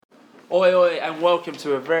Oi, oi, and welcome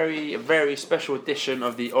to a very, very special edition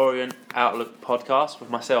of the Orient Outlook podcast with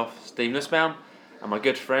myself, Steve Nussbaum, and my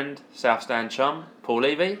good friend, South Stand chum, Paul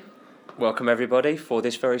Levy. Welcome everybody for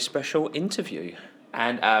this very special interview.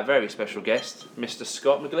 And our very special guest, Mr.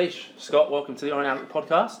 Scott McGleish. Scott, welcome to the Orient Outlook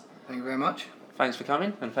podcast. Thank you very much. Thanks for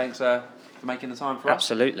coming, and thanks for making the time for us.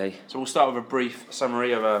 Absolutely. So we'll start with a brief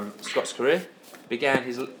summary of Scott's career. Began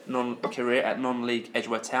his career at non-league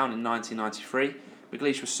Edgware Town in 1993.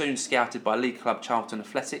 McGleish was soon scouted by League Club Charlton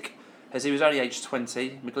Athletic. As he was only aged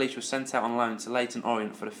 20, McGleish was sent out on loan to Leyton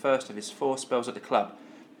Orient for the first of his 4 spells at the club.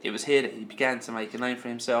 It was here that he began to make a name for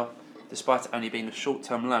himself. Despite it only being a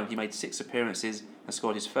short-term loan, he made 6 appearances and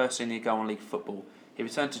scored his first senior goal in league football. He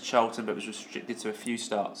returned to Charlton but was restricted to a few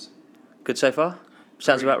starts. Good so far?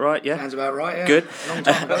 Sounds about right, yeah? Sounds about right, yeah. Good. Long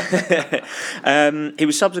time ago. He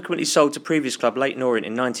was subsequently sold to previous club Leyton Orient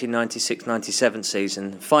in 1996-97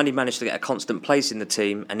 season. Finally managed to get a constant place in the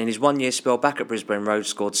team, and in his 1-year spell back at Brisbane Road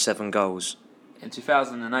scored 7 goals. In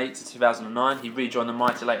 2008 to 2009, he rejoined the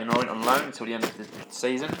mighty Leyton Orient on loan until the end of the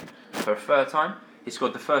season. For a third time, he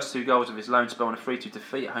scored the first 2 goals of his loan spell in a 3-2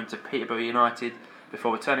 defeat at home to Peterborough United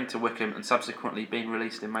before returning to Wycombe and subsequently being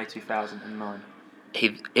released in May 2009.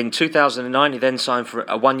 In 2009, he then signed for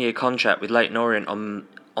a 1-year contract with Leyton Orient on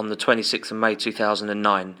the 26th of May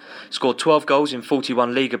 2009. Scored 12 goals in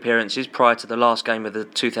 41 league appearances prior to the last game of the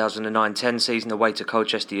 2009-10 season away to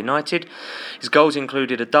Colchester United. His goals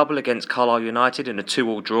included a double against Carlisle United in a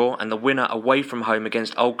 2-2 draw and the winner away from home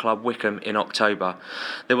against Old Club Wycombe in October.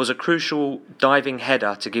 There was a crucial diving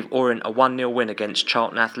header to give Orient a 1-0 win against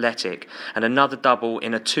Charlton Athletic and another double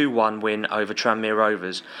in a 2-1 win over Tranmere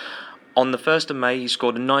Rovers. On the 1st of May, he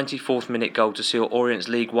scored a 94th minute goal to seal Orient's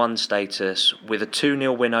League One status with a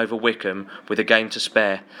 2-0 win over Wycombe with a game to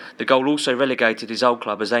spare. The goal also relegated his old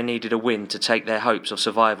club as they needed a win to take their hopes of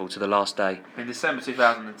survival to the last day. In December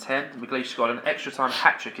 2010, McGleish scored an extra-time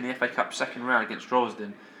hat-trick in the FA Cup second round against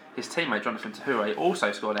Droylsden. His teammate Jonathan Tahure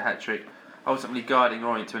also scored a hat-trick, ultimately guiding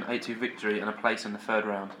Orient to an 8-2 victory and a place in the third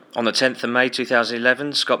round. On the 10th of May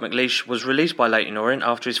 2011, Scott McGleish was released by Leyton Orient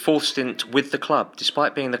after his 4th stint with the club,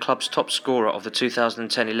 despite being the club's top scorer of the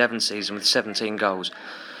 2010-11 season with 17 goals.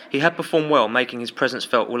 He had performed well, making his presence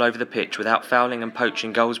felt all over the pitch without fouling and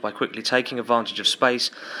poaching goals by quickly taking advantage of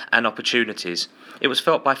space and opportunities. It was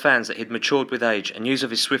felt by fans that he had matured with age, and news of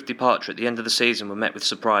his swift departure at the end of the season were met with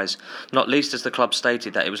surprise, not least as the club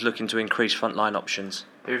stated that it was looking to increase frontline options.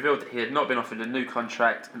 He revealed that he had not been offered a new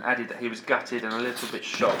contract and added that he was gutted and a little bit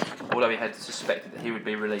shocked, although he had suspected that he would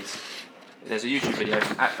be released. There's a YouTube video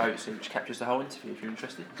from @Boatsy which captures the whole interview if you're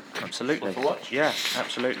interested. Absolutely. For watch? Yeah,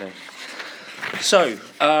 absolutely. So,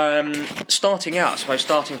 starting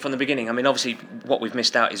from the beginning, I mean, obviously what we've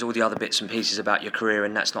missed out is all the other bits and pieces about your career,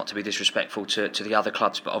 and that's not to be disrespectful to the other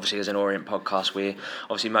clubs, but obviously as an Orient podcast, we're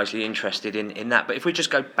obviously mostly interested in that. But if we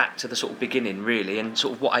just go back to the sort of beginning, really, and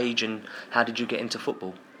sort of what age and how did you get into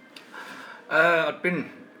football? I'd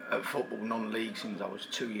been at football non-league since I was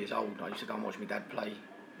 2 years old. I used to go and watch my dad play,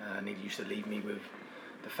 and he used to leave me with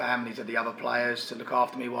the families of the other players to look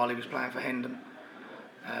after me while he was playing for Hendon.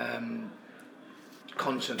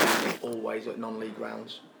 Constantly, always at non-league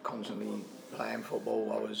grounds, constantly playing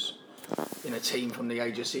football. I was in a team from the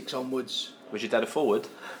age of 6 onwards. Was your dad a forward?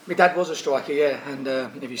 My dad was a striker, yeah, and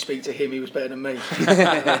if you speak to him, he was better than me.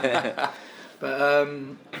 But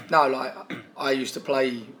no, like I used to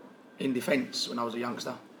play in defence when I was a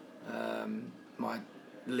youngster. My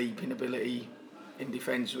leaping ability in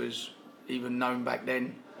defence was even known back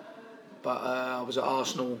then. But I was at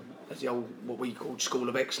Arsenal as the old, what we called School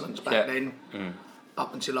of Excellence back then.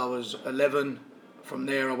 Up until I was 11. From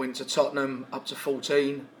there I went to Tottenham up to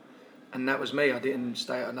 14, and that was me. I didn't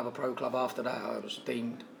stay at another pro club after that. I was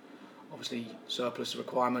deemed obviously surplus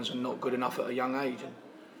requirements and not good enough at a young age. And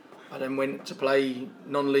I then went to play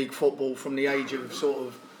non-league football from the age of sort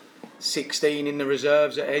of 16 in the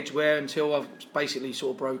reserves at Edgware until I basically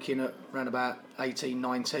sort of broke in at around about 18,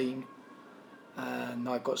 19. And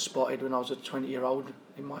I got spotted when I was a 20-year-old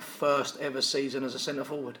in my first ever season as a centre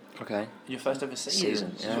forward. Okay. Your first ever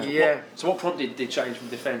season? Yeah. So what prompted the change from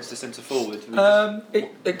defence to centre forward?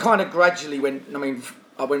 It kind of gradually went. I mean,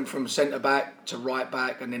 I went from centre back to right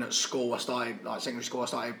back, and then at school secondary school I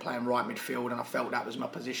started playing right midfield, and I felt that was my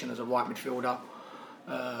position as a right midfielder.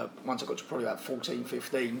 Once I got to probably about 14,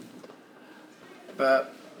 15.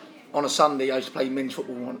 But on a Sunday, I used to play men's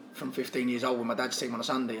football from 15 years old with my dad's team on a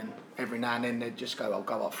Sunday, and every now and then they'd just go, I'll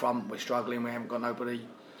go up front, we're struggling, we haven't got nobody.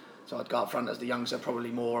 So I'd go up front as the youngster,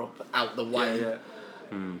 probably more out the way.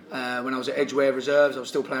 Yeah. When I was at Edgware Reserves, I was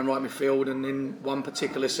still playing right midfield, and in one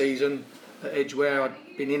particular season at Edgware,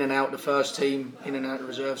 I'd been in and out the first team, in and out the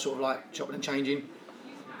reserve, sort of like chopping and changing.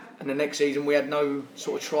 And the next season we had no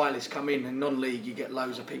sort of trialists come in. In non-league you get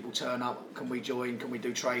loads of people turn up, can we join, can we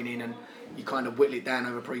do training, and you kind of whittle it down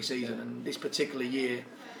over pre-season. And this particular year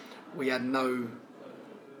we had nobody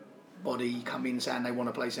come in saying they want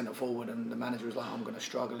to play centre forward, and the manager was like, I'm going to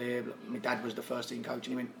struggle here. My dad was the first team coach,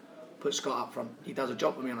 and he went, put Scott up front. He does a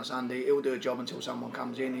job with me on a Sunday, he'll do a job until someone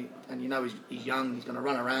comes in, and you know he's young, he's going to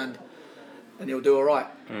run around and he'll do all right.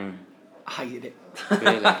 I hated it.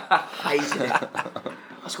 Really? Hated it.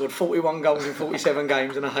 I scored 41 goals in 47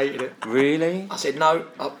 games and I hated it. Really? I said no.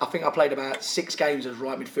 I think I played about 6 games as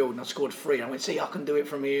right midfield and I scored 3. And I went, see, I can do it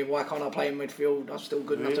from here. Why can't I play in midfield? I'm still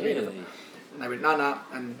good enough to be in it. And they went, no.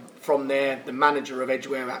 And from there, the manager of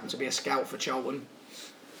Edgware happened to be a scout for Charlton.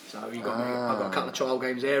 So he got me. I got a couple of trial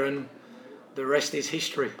games there and the rest is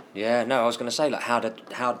history. Yeah, no, I was going to say, like,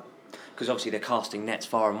 how because obviously they're casting nets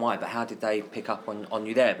far and wide, but how did they pick up on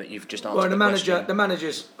you there? But you've just answered the question.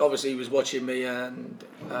 manager's obviously was watching me and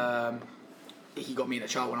he got me into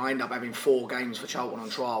Charlton. I ended up having 4 games for Charlton on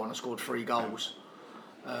trial and I scored 3 goals.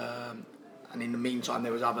 And in the meantime,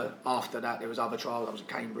 after that there was other trials. I was at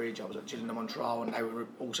Cambridge, I was at Gillingham on trial, and they were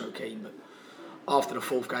also keen. But after the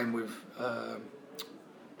 4th game with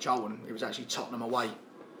Charlton, it was actually Tottenham away,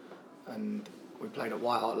 and we played at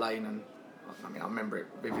White Hart Lane. And I remember it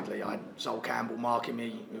vividly. I had Sol Campbell marking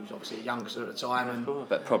me, who was obviously a youngster at the time,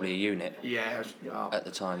 but probably a unit. Yeah, at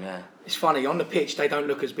the time, yeah. It's funny, on the pitch they don't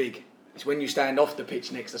look as big. It's when you stand off the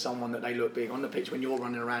pitch next to someone that they look big. On the pitch, when you're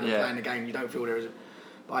running around and playing the game, you don't feel there is.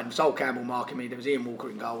 But I had Sol Campbell marking me. There was Ian Walker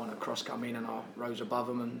in goal, and a cross come in, and I rose above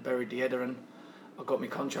him and buried the header, and I got my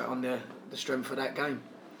contract on the strength of that game.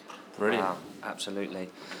 Brilliant, wow, absolutely.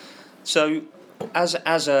 So, as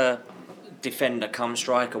a defender come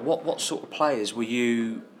striker, what sort of players were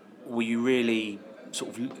you really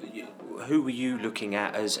sort of, who were you looking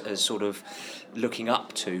at as sort of looking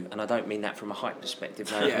up to? And I don't mean that from a height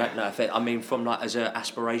perspective. I mean from like as an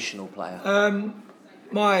aspirational player. I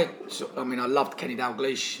loved Kenny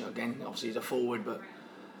Dalglish. Again, obviously he's a forward, but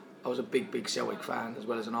I was a big Celtic fan as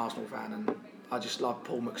well as an Arsenal fan, and I just loved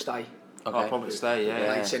Paul McStay. Okay. Paul McStay,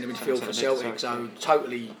 yeah. They sent him midfield for Celtic, so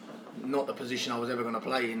totally not the position I was ever going to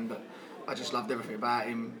play in, but I just loved everything about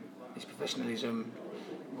him. His professionalism,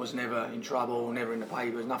 was never in trouble, never in the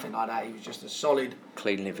papers, nothing like that. He was just a solid,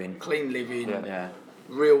 clean living,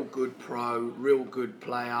 real good pro, real good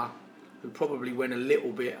player, who probably went a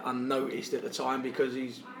little bit unnoticed at the time because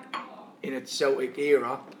he's in a Celtic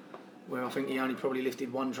era where I think he only probably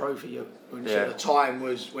lifted 1 trophy. At the time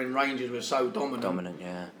was when Rangers were so dominant.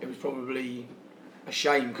 It was probably a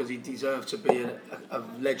shame because he deserved to be a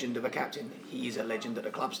legend of a captain. He is a legend at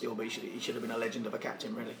the club still, but he should have been a legend of a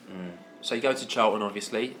captain, really. So you go to Charlton,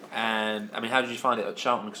 obviously, and I mean, how did you find it at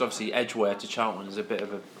Charlton? Because obviously Edgware to Charlton is a bit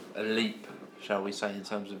of a leap, shall we say, in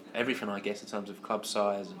terms of everything, I guess, in terms of club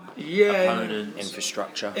size and opponents,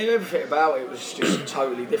 infrastructure. Everything about it was just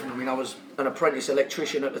totally different. I mean, I was an apprentice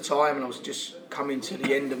electrician at the time, and I was just coming to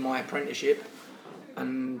the end of my apprenticeship,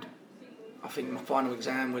 and I think my final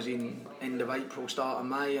exam was in end of April, start of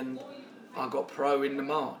May, and I got pro in the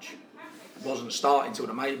March. It wasn't starting till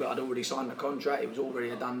the May, but I'd already signed the contract. It was already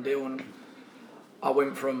a done deal, and I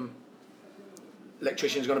went from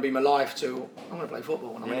electrician's going to be my life to I'm going to play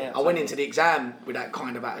football. And I went into the exam with that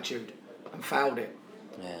kind of attitude and failed it.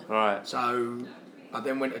 Yeah. Right. So I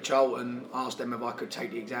then went to Charlton, asked them if I could take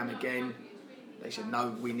the exam again. They said,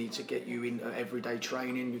 no, we need to get you into everyday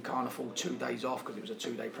training. You can't afford 2 days off because it was a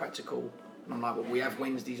 2-day practical. And I'm like, well, we have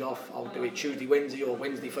Wednesdays off. I'll do it Tuesday, Wednesday, or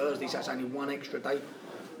Wednesday, Thursday. So that's only 1 extra day.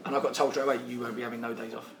 And I got told straight away, you won't be having no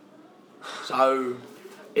days off. So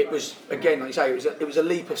it was, again, like you say, it was a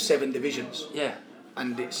leap of 7 divisions. Yeah.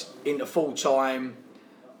 And it's into full time,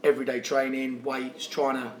 everyday training, weights,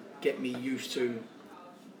 trying to get me used to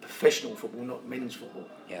professional football, not men's football.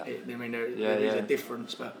 Yeah. There is a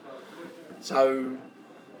difference, but so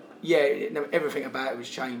everything about it was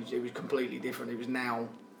changed. It was completely different. It was now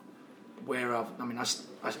where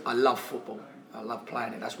I love football. I love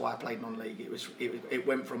playing it. That's why I played non-league. It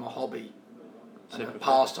went from a hobby and a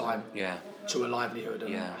pastime to a livelihood,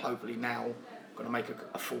 and hopefully now I'm going to make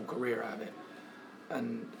a full career out of it.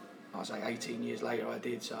 And I say 18 years later I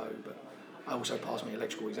did so, but I also passed my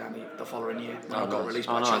electrical exam the following year. When I got released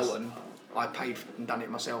by Charlton, I paid and done it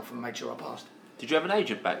myself and made sure I passed. Did you have an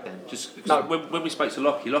agent back then? No. When we spoke to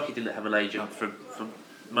Lockie didn't have an agent from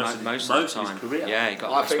most of his career. Yeah, he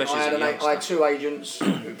got. I had 2 agents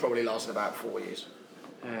who probably lasted about 4 years.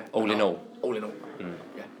 Yeah. All in all.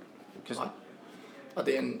 Yeah. Because I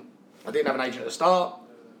didn't have an agent at the start.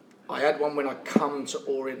 I had one when I come to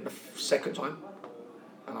Orient the second time,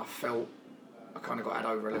 and I felt I kind of got had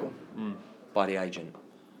over a little by the agent.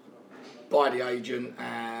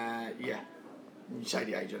 And Yeah, you say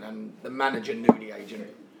the agent, and the manager knew the agent.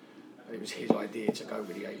 It was his idea to go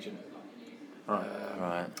with the agent.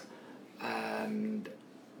 Right. And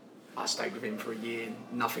I stayed with him for a year.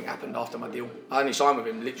 Nothing happened after my deal. I only signed with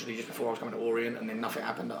him literally just before I was coming to Orient, and then nothing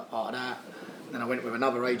happened after that. And then I went with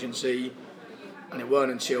another agency, and it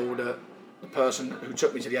weren't until the person who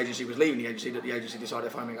took me to the agency was leaving the agency that the agency decided to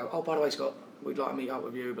phone me and go, "Oh, by the way, Scott, we'd like to meet up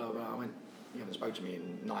with you, blah, blah." I went, "You haven't spoken to me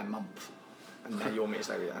in 9 months, and now you want me to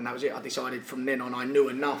stay with you." And that was it. I decided from then on I knew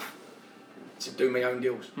enough to do my own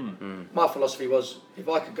deals. My philosophy was, if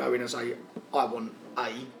I could go in and say, "I want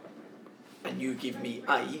A," and you give me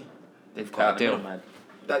A, They've got a deal, man.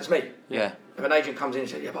 that's me. Yeah. If an agent comes in and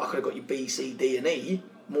says, "Yeah, but I could have got you B, C, D and E,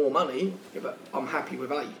 more money," yeah, but I'm happy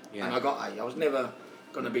with A. Yeah. And I got A. I was never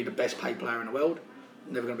going to be the best paid player in the world,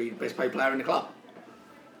 never going to be the best paid player in the club.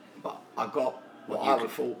 But I got what I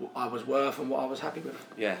thought I was worth and what I was happy with.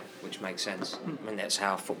 Yeah, which makes sense. I mean, that's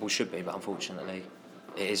how football should be, but unfortunately,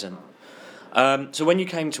 it isn't. So when you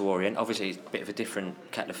came to Orient, obviously it's a bit of a different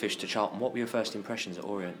kettle of fish to Charlton. What were your first impressions at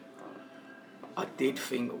Orient? I did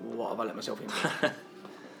think, what have I let myself into?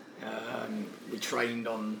 We trained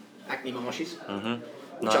on Hackney Marshes,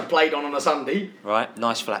 which I played on a Sunday. Right,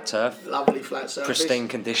 nice flat turf. Lovely flat surface. Pristine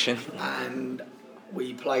condition. And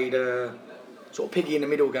we played a sort of piggy in the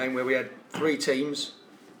middle game where we had 3 teams.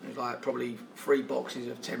 It was like probably 3 boxes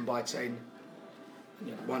of 10 by 10. And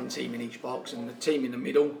you had 1 team in each box, and the team in the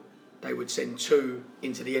middle, they would send 2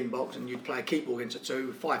 into the end box, and you'd play a keep ball against a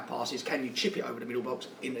 2, 5 passes. Can you chip it over the middle box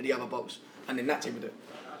into the other box? And then that team would do it.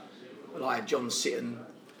 Well, I had John Sitton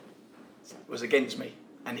was against me,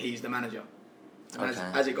 and he's the manager. And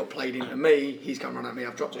as it got played into me, he's come running at me.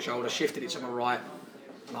 I've dropped a shoulder, shifted it to my right,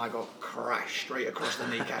 and I got crashed straight across the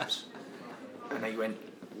kneecaps. And he went,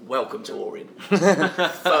 "Welcome to Orient."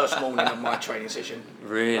 First morning of my training session.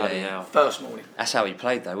 Really? Yeah. First morning. That's how he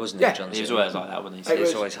played, though, wasn't Yeah. it, Johnson? He was always like that, wasn't he?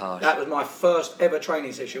 It's always harsh. That was my first ever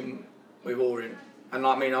training session with Orient. And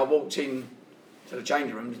I mean, I walked in to the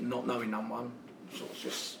changing room not knowing no one.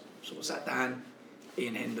 Sort of sat down.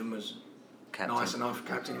 Ian Hendon was Captain. nice enough.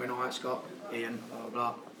 Captain, he went, "All right, Scott, Ian, blah, blah,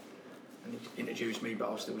 blah." And he introduced me, but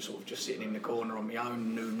I was still sort of just sitting in the corner on my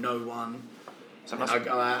own, knew no one. So I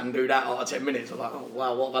go out and do that after 10 minutes. I was like, "Oh,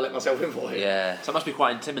 wow, what have I let myself in for here?" Yeah. So it must be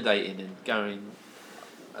quite intimidating in going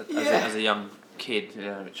as a young kid,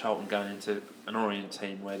 at Charlton, going into an Orient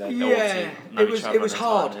team where they obviously know each other. It was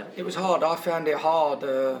hard. It was hard. I found it hard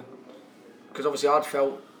because obviously I'd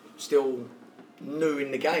felt still new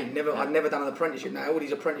in the game. I'd never done an apprenticeship. Now all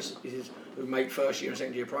these apprentices who make first year and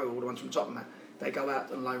second year pro, all the ones from Tottenham, they go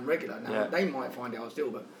out on loan regular. Now they might find it hard still,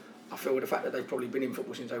 but I feel with the fact that they've probably been in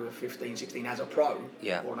football since they were 15, 16 as a pro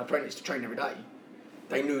or an apprentice to train every day,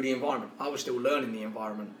 they knew the environment. I was still learning the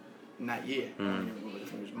environment in that year. I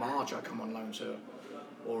think it was March I come on loan to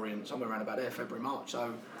Orient, somewhere around about there, February, March.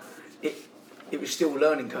 So it was still a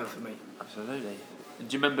learning curve for me. Absolutely.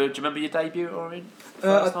 Do you remember your debut at Orient?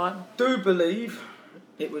 First time? I do believe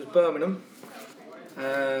it was Birmingham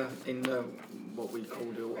in what we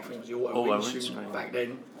called I think it was the auto windscreen back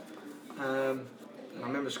then. I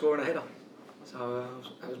remember scoring a header. So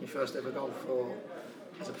that was my first ever goal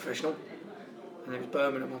as a professional. And it was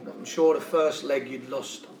Birmingham. I'm sure the first leg you'd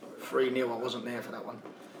lost 3-0. I wasn't there for that one.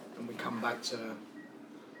 And we come back to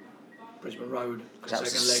Brisbane Road. That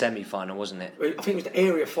was the semi-final, wasn't it? I think it was the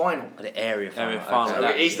area final. The area final. So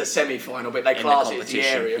it is the semi-final, but they class it as the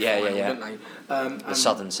area final, don't they? The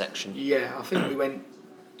southern section. Yeah, I think we went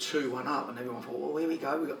 2-1 up, and everyone thought, "Well, here we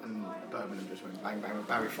go." And Birmingham just went bang bang.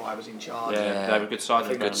 Barry Fry was in charge. Yeah, they were a good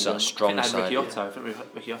side. Good side, strong side. I think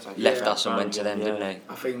Ricky Otto left us and went to them, didn't he?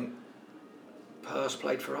 I think Peirce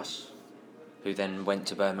played for us. Who then went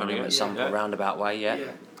to Birmingham at some roundabout way, Yeah,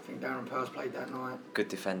 I think Darren Peirce played that night. Good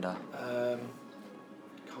defender. Can't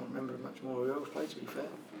remember much more who else played, to be fair.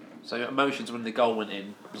 So your emotions when the goal went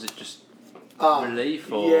in, was it just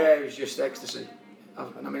relief or? Yeah, it was just ecstasy.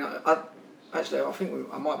 Actually, I think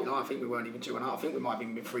I might be lying. I think we weren't even 2-0. I think we might have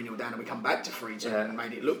even been 3-0 down, and we come back to 3-2 and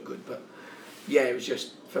made it look good. But yeah, it was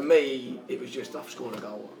just, for me, it was just I've scored a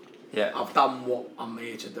goal. Yeah. I've done what I'm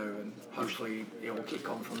here to do, and hopefully it will kick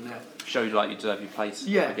on from there. Show you like you deserve your place.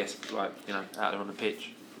 Yeah. I guess out there on the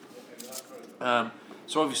pitch.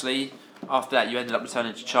 So obviously after that you ended up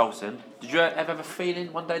returning to Charlton. Did you ever have a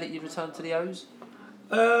feeling one day that you'd return to the O's?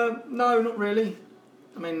 No, not really.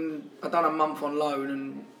 I mean, I'd done a month on loan,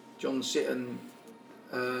 and John Sitton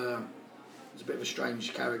was a bit of a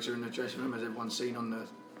strange character in the dressing room, as everyone's seen on the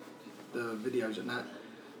videos and that.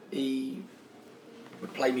 He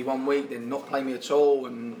would play me one week, then not play me at all,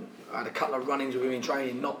 and I had a couple of run-ins with him in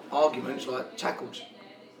training, not arguments, like tackles.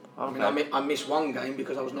 Okay. I mean, I missed one game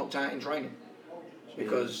because I was knocked out in training.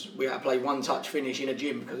 because we had to play one touch finish in a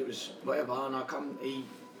gym because it was whatever, and he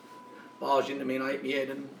barged into me and I hit my head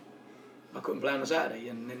and I couldn't play on a Saturday,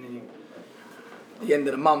 and then at the end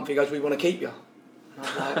of the month he goes, "We want to keep you." And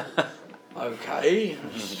I was like, "Okay,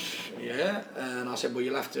 yeah," and I said, "Well,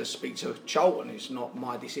 you'll have to speak to Charlton, it's not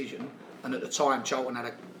my decision." And at the time Charlton had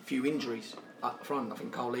a few injuries up front. I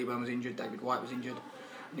think Cole Leaburn was injured, David White was injured,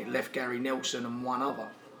 and it left Gary Nelson and one other.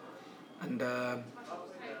 And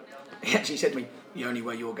he actually said to me, "The only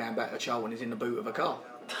way you're going back to Charlton is in the boot of a car."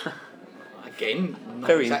 Again,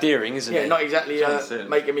 very endearing, isn't it? Yeah, not exactly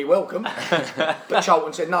making me welcome. But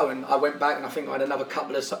Charlton said no, and I went back, and I think I had another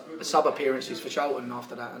couple of sub appearances for Charlton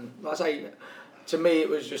after that. And like I say, to me, it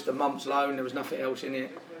was just a month's loan. There was nothing else in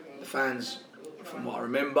it. The fans, from what I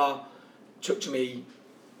remember, took to me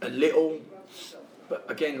a little. But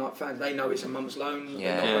again, like fans, they know it's a month's loan.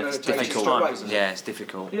 Yeah, it's difficult. Yeah, it's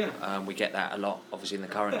difficult. Yeah. We get that a lot, obviously, in the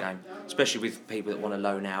current game, especially with people that want to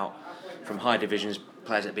loan out from high divisions,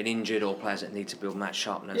 players that have been injured or players that need to build match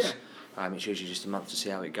sharpness. Yeah. It's usually just a month to see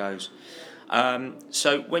how it goes.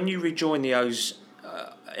 So when you rejoined the O's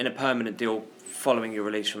in a permanent deal following your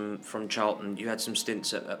release from Charlton, you had some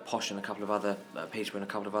stints at Posh and a couple of other Peterborough and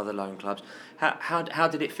a couple of other loan clubs. How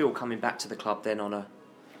did it feel coming back to the club then on a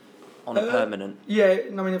permanent? Yeah, I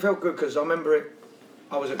mean, it felt good because I remember it.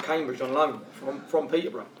 I was at Cambridge on loan from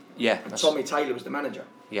Peterborough. Yeah. And Tommy Taylor was the manager.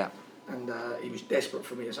 Yeah. And he was desperate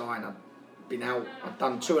for me to sign. I'd been out. I'd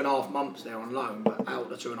done 2.5 months there on loan, but out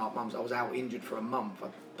the 2.5 months, I was out injured for a month.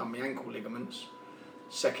 I'd done my ankle ligaments.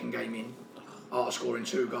 Second game in, after scoring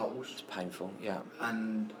 2 goals. It's painful. Yeah.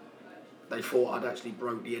 And they thought I'd actually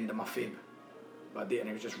broke the end of my fib, but I didn't.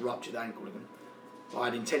 It was just ruptured ankle ligament. I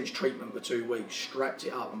had intense treatment for 2 weeks, strapped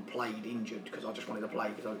it up and played injured because I just wanted to play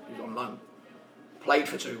because I was on loan. Played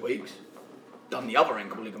for 2 weeks, done the other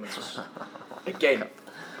ankle ligaments. Again,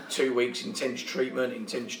 2 weeks intense treatment,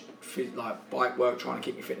 intense bike work, trying to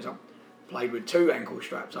keep my fitness up. Played with 2 ankles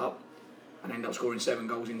strapped up and ended up scoring 7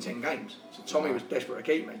 goals in 10 games. So Tommy was desperate to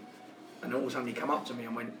keep me. And all of a sudden he came up to me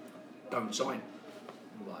and went, "Don't sign."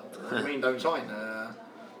 I'm like, "What do you mean don't sign?"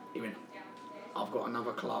 He went, "I've got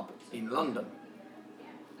another club in London."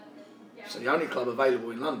 So the only club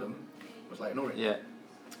available in London was Leyton Orient. Yeah.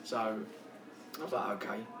 So I was like,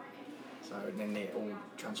 okay. So then it all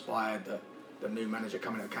transpired that the new manager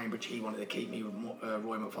coming out of Cambridge, he wanted to keep me with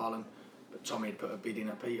Roy McFarlane, but Tommy had put a bid in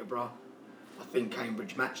at Peterborough. I think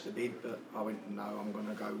Cambridge matched the bid, but I went, no, I'm going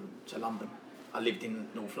to go to London. I lived in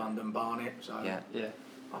North London, Barnet, so yeah.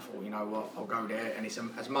 I thought, you know what, I'll go there. And it's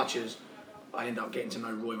as much as I ended up getting to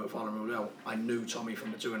know Roy McFarlane really well, I knew Tommy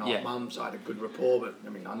from the 2.5 months. I had a good rapport, but I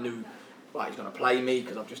mean, I knew he's going to play me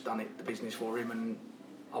because I've just done the business for him, and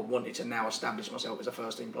I wanted to now establish myself as a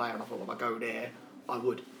first team player, and I thought if I go there, I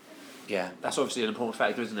would. Yeah, that's obviously an important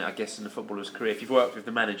factor, isn't it? I guess in a footballer's career, if you've worked with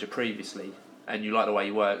the manager previously and you like the way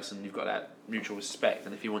he works and you've got that mutual respect,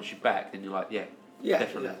 and if he wants you back, then you're like, yeah,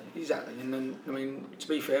 definitely. Exactly. And then, I mean, to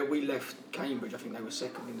be fair, we left Cambridge. I think they were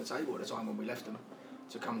second in the table at the time when we left them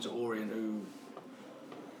to come to Orient, who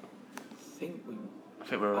I think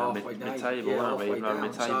we were around mid-table, weren't we?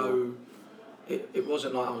 Mid-table. So it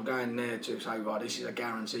wasn't like I was going there to say, right, this is a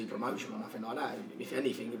guaranteed promotion or nothing like that. If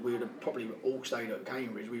anything, we would have probably all stayed at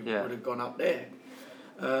Cambridge. We would have gone up there.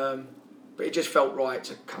 But it just felt right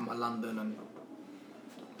to come to London, and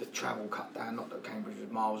the travel cut down. Not that Cambridge was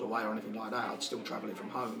miles away or anything like that. I'd still travel it from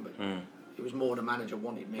home, but it was more the manager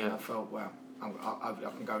wanted me, and I felt, well,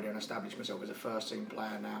 I can go there and establish myself as a first team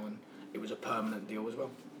player now, and it was a permanent deal as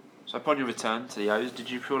well. So upon your return to the O's, did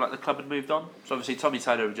you feel like the club had moved on? So obviously Tommy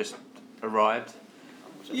Taylor had just arrived.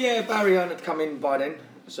 Yeah, Barry Hearn had come in by then,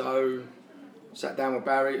 so sat down with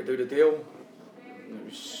Barry to do the deal. It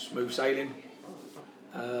was smooth sailing.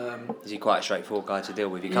 Is he quite a straightforward guy to deal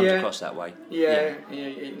with? He comes across that way. Yeah. I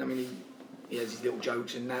mean, he has his little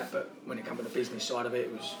jokes and that, but when it comes to the business side of it,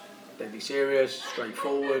 it was deadly serious,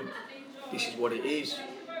 straightforward. This is what it is,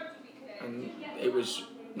 and it was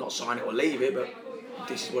not sign it or leave it, but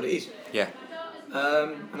this is what it is. Yeah.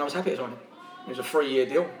 And I was happy to sign it. It was a 3-year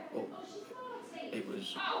deal. It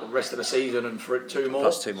was the rest of the season and for 2 more.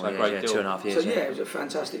 Plus 2 more, so yeah, 2.5 years. So it was a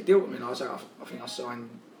fantastic deal. I mean, I think I signed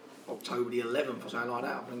October the 11th or something like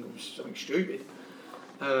that. I think it was something stupid.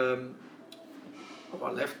 I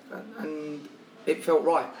left and it felt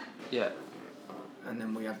right. Yeah. And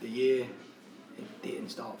then we had the year. It didn't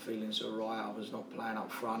start feeling so right. I was not playing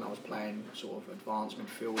up front. I was playing sort of advanced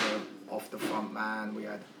midfielder, off the front man. We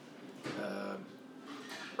had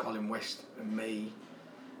Colin West and me.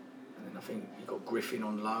 And then I think you got Griffin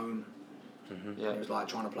on loan. Mm-hmm. Yeah. It was like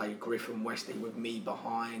trying to play Griffin Westy with me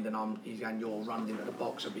behind, and he's going, "Your runs into the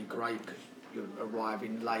box would be great." you're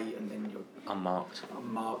arriving late and then you're Unmarked.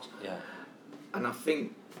 Yeah. And I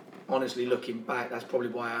think, honestly, looking back, that's probably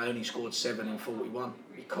why I only scored 7 in 41,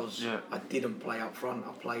 because I didn't play up front.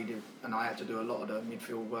 I played and I had to do a lot of the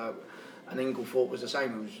midfield work. And Inglethorpe was the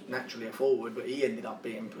same. He was naturally a forward, but he ended up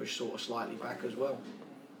being pushed sort of slightly back as well.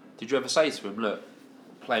 Did you ever say to him, look,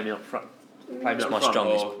 play me up front? Play me It's up my front,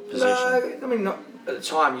 strongest or... position. No, I mean, not, at the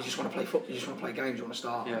time, you just want to play football, you just want to play games, you want to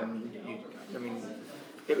start. Yeah. I mean,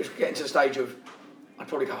 it was getting to the stage of, I'd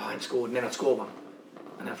probably go, I ain't scored, and then I'd score one.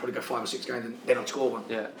 And I'd probably go 5 or 6 games, and then I'd score one.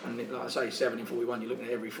 Yeah. And like I say, 7 in 41, you're looking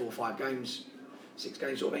at every 4 or 5 games, 6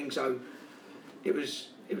 games sort of thing. So it was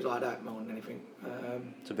like that more than anything.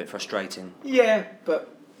 It's a bit frustrating. Yeah,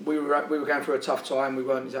 but we were going through a tough time. We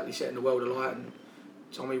weren't exactly setting the world alight, and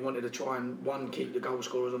Tommy wanted to try and, 1, keep the goal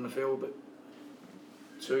scorers on the field, but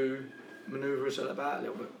 2, manoeuvre us about a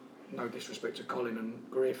little bit. No disrespect to Colin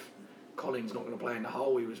and Griff. Colin's not going to play in the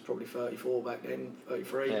hole. He was probably 34 back then,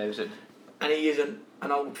 33. Yeah, he was it. And he isn't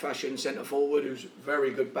an old-fashioned centre forward who's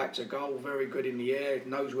very good back to goal, very good in the air,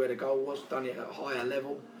 knows where the goal was, done it at a higher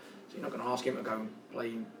level. So you're not going to ask him to go and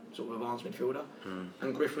play sort of advanced midfielder.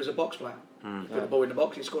 And Griff was a box player. Put the ball in the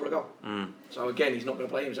box, he'd score a goal. So again, he's not going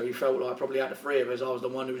to play him. So he felt like probably out of 3 of us, I was the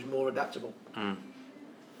one who was more adaptable.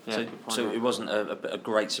 Yeah, so it wasn't a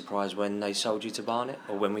great surprise when they sold you to Barnet,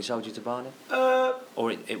 or when we sold you to Barnet?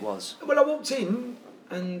 Or it was? Well, I walked in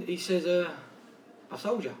and he says, I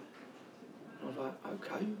sold you. I was like,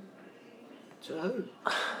 okay. To who?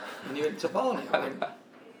 And he went, to Barnet. I went,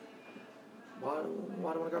 why do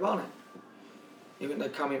I want to go Barnet? He went, they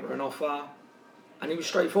come in for an offer. And he was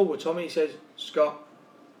straightforward, Tommy. He says, Scott,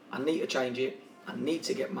 I need to change it. I need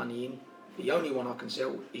to get money in. The only one I can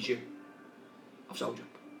sell is you. I've sold you.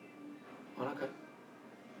 I went, okay.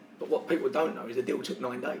 But what people don't know is the deal took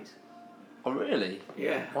 9 days. Oh, really?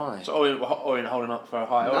 Yeah. Why? So Orient holding up for a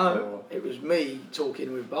higher offer? No, Or? it was me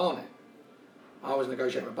talking with Barnet. I was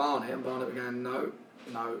negotiating with Barnet, and Barnet were going, no.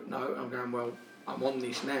 I'm going, well, I'm on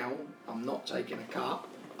this now. I'm not taking a cut.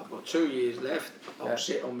 I've got 2 years left. I'll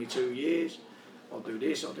sit on me 2 years. I'll do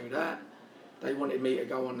this, I'll do that. They wanted me to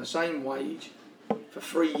go on the same wage for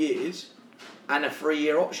 3 years and a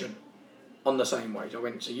 3-year option on the same wage. I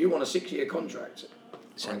went, so you want a 6-year contract?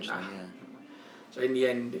 Essentially, Nah. yeah. So in the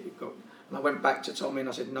end, and I went back to Tommy and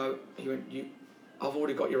I said, no. He went, I've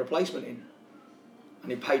already got your replacement in.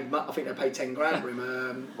 And he paid, I think they paid 10 grand for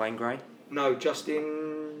him. Wayne Gray? No,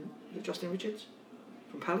 Justin Richards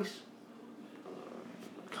from Palace.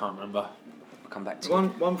 Can't remember. I'll come back to you.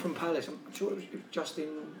 One from Palace. I'm sure it was Justin.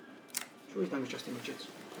 I'm sure his name was Justin Richards.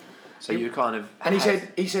 So you kind of... And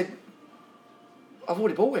he said, I've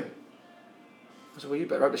already bought him. I said, well, you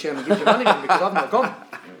better hope the chairman gives you money then, because I've not gone.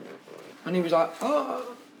 And he was like,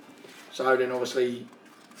 oh. So then obviously,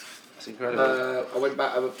 That's incredible. I went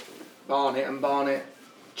back to Barnet, and Barnet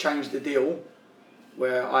changed the deal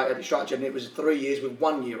where I had it structured, and it was 3 years with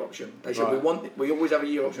 1 year option. They said, Right. we always have a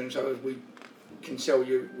year option, so if we can sell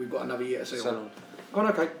you, we've got another year to sell. Settled. Oh,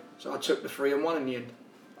 okay. So I took the 3 and 1 in the end.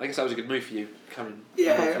 I guess that was a good move for you, coming.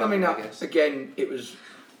 Yeah, from North I London, mean, guess. again, it was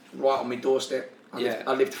right on my doorstep.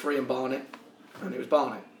 I lived 3 in Barnet, and it was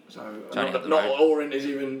Barnet. So only up the not road. Orient is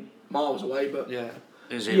even miles away, but Yeah.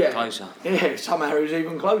 It was even closer. Yeah, somehow it was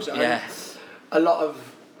even closer. Yeah. A lot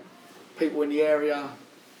of people in the area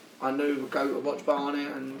I knew would go to watch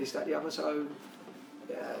Barnet and this, that, the other. So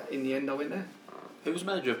in the end, I went there. Who was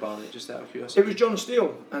manager of Barnet, just out of curiosity? It was John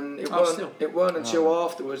Steele, and Steele. it weren't until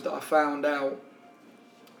afterwards that I found out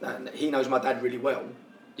that he knows my dad really well.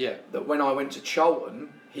 Yeah. That when I went to Charlton,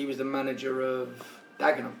 he was the manager of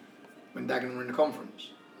Dagenham when Dagenham were in the conference.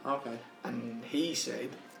 Okay. And he said,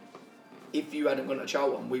 if you hadn't gone to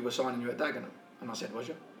Charlton, we were signing you at Dagenham. And I said, was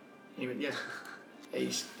you? He went, yeah.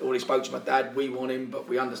 He's already spoke to my dad, we want him, but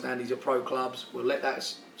we understand he's at pro clubs. We'll let that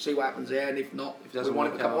see what happens there, and if not, If it doesn't we want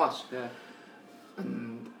him work to come to out. us. Yeah.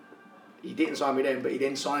 And he didn't sign me then, but he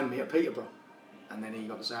then signed me at Peterborough. And then he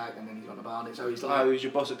got the sack, and then he got the Barnet. So he's like, Oh, he was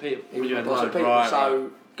your boss at Peter. he was my boss at Peterborough.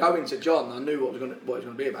 So going to John, I knew what it was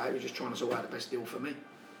going to be about. He was just trying to sort out the best deal for me.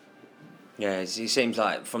 Yeah, he seems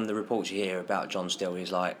like, from the reports you hear about John Steele,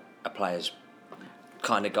 he's like a player's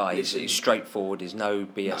kind of guy. Listen, He's straightforward, there's no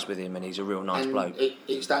BS with him, and he's a real nice and bloke.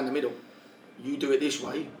 It's down the middle. You do it this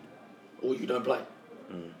way, or you don't play.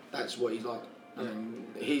 That's what he's like. I mean,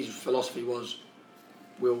 his philosophy was,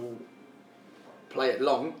 we'll play it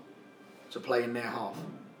long to play in their half.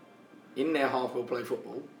 In their half, we'll play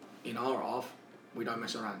football. In our half, we don't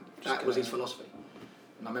mess around. That was his philosophy.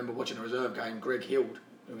 And I remember watching a reserve game, Greg Hild,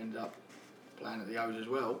 who ended up playing at the O's as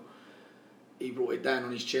well. He brought it down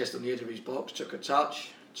on his chest on the edge of his box, took a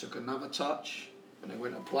touch, took another touch, and they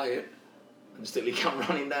went to play it. And still he come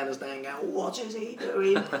running down the stand going, what is he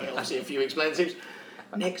doing? Obviously a few expletives.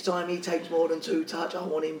 Next time he takes more than 2 touch, I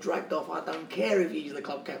want him dragged off. I don't care if he's the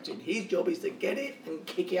club captain. His job is to get it and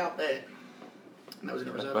kick it up there. And that was in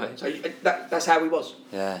the reserve. Right. So that's how he was.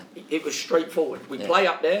 Yeah. It was straightforward. We play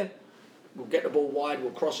up there, we'll get the ball wide,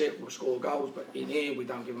 we'll cross it, we'll score goals. But in here, we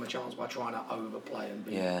don't give them a chance by trying to overplay and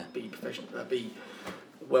be professional, be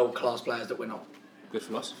world-class players that we're not. Good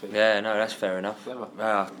philosophy. Yeah, no, that's fair enough.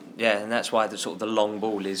 Yeah, and that's why the long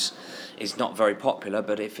ball is not very popular.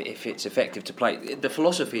 But if it's effective to play, the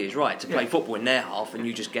philosophy is right to play football in their half, and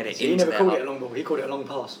you just get it He into never their called half. it a long ball. He called it a long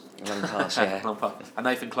pass. Long pass, yeah. Long pass. A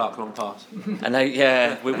Nathan Clark long pass.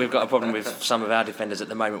 And we've got a problem with some of our defenders at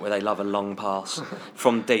the moment where they love a long pass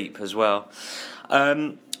from deep as well.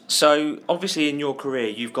 So, obviously in your career,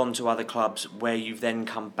 you've gone to other clubs where you've then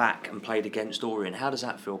come back and played against Orient. How does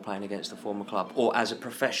that feel, playing against a former club? Or as a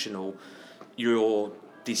professional, you're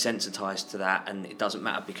desensitised to that and it doesn't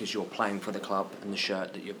matter because you're playing for the club and the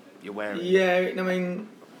shirt that you're wearing? Yeah, I mean,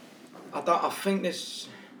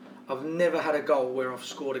 I've never had a goal where I've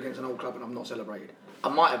scored against an old club and I've not celebrated. I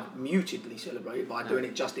might have mutedly celebrated by doing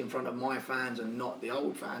it just in front of my fans and not the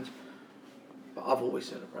old fans, but I've always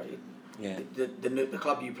celebrated. Yeah. The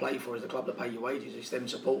club you play for is the club that pay your wages. It's them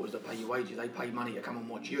supporters that pay your wages. They pay money to come and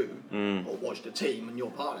watch you or watch the team, and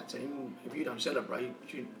you're part of that team. If you don't celebrate,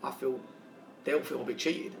 I feel they'll feel a bit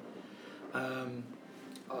cheated.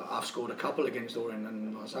 I've scored a couple against Orient,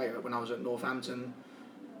 and like I say, when I was at Northampton,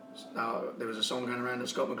 there was a song going around that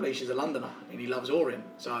Scott McGleish is a Londoner and he loves Orient.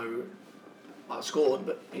 So I scored,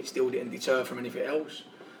 but it still didn't deter from anything else.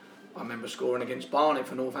 I remember scoring against Barnet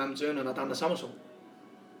for Northampton, and I'd done the somersault.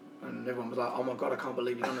 And everyone was like, oh my God, I can't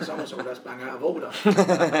believe you've done the somersault, that's bang out of order.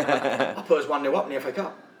 I put us 1-0 up in the FA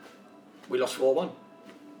Cup. We lost 4-1.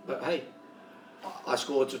 But hey, I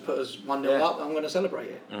scored to put us 1-0 up, I'm going to celebrate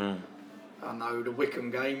it. I know the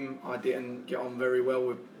Wickham game, I didn't get on very well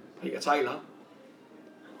with Peter Taylor.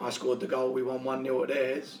 I scored the goal, we won 1-0 at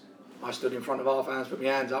theirs. I stood in front of our fans, put my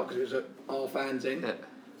hands up because it was at our fans in. Yeah.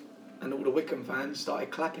 And all the Wickham fans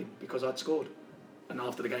started clapping because I'd scored. And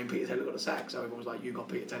after the game, Peter Taylor got a sack. So everyone was like, you got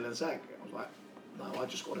Peter Taylor the sack. I was like, no, I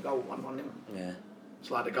just scored a goal, 1-1. Yeah. It's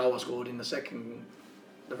like the goal I scored in the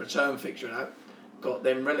return fixture that got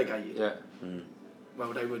them relegated. Yeah.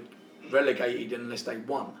 Well, they were relegated unless they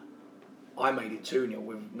won. I made it 2-0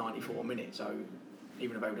 with 94 minutes. So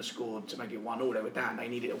even if they would have scored to make it 1-1, they were down. They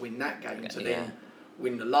needed to win that game to then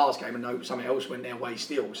win the last game, and no, something else went their way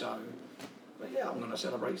still. So, but yeah, I'm going to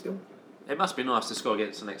celebrate still. It must be nice to score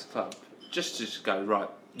against the next club. Just to go, right,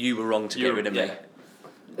 you were wrong to get rid of me.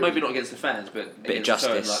 Maybe not against the fans, but bit of against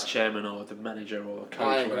justice. like chairman or the manager or coach.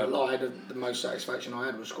 I ain't or gonna whatever. lie, the most satisfaction I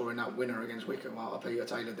had was scoring that winner against Wickham. Like Peter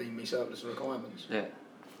Taylor deemed me surplus requirements. Yeah.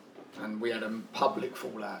 And we had a public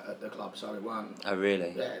fallout at the club, so it weren't. Oh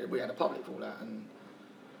really? Yeah, we had a public fallout, and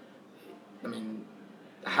I mean,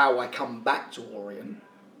 how I come back to Orient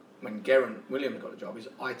when Geraint Williams got a job is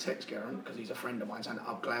I text Geraint because he's a friend of mine saying,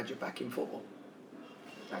 I'm glad you're back in football.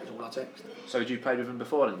 That is all I text. So had you played with him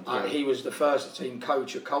before then? He was the first team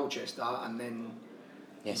coach at Colchester, and then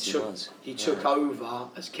he took over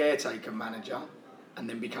as caretaker manager and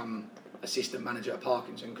then become assistant manager at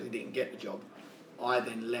Parkinson because he didn't get the job. I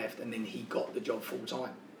then left, and then he got the job full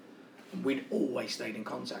time. And we'd always stayed in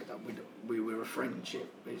contact. We were a friendship.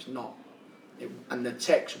 It's not. And the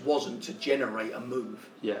text wasn't to generate a move.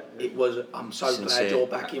 Yeah. It was, I'm so Sincere. glad you're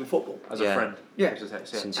back in football. As a friend. Yeah. It was a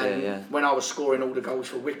text, Sincere, and when I was scoring all the goals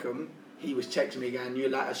for Wickham, he was texting me going, you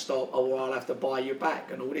let us stop, or I'll have to buy you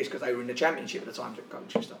back, and all this, because they were in the Championship at the time at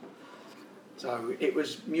Colchester. So it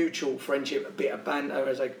was mutual friendship, a bit of banter,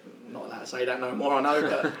 as I, not allowed to say that no more, I know,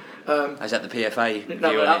 but... Is that the PFA?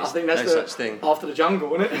 No, but I think that's such thing. After the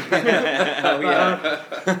jungle, isn't it?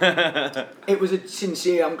 It was a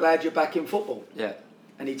sincere, I'm glad you're back in football. Yeah.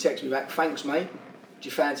 And he texted me back, thanks mate, do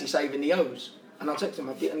you fancy saving the O's? And I texted him,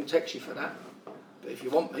 I didn't text you for that, but if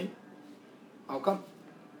you want me, I'll come.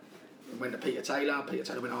 We went to Peter Taylor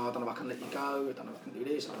went, oh, I don't know if I can let you go, I don't know if I can do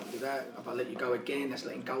this, I don't know if I can do that. If I let you go again, that's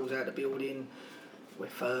letting goals out of the building. We're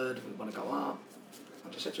third, we want to go up. I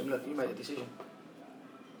just said to him, look, you made a decision.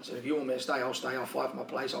 I said, if you want me to stay, I'll stay, I'll fight for my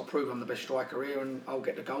place, I'll prove I'm the best striker here, and I'll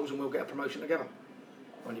get the goals and we'll get a promotion together.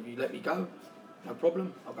 And if you let me go, no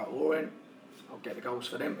problem, I'll go to Orient, I'll get the goals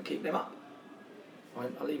for them and keep them up.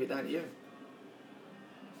 I'll leave it down to you.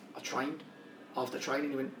 I trained. After training,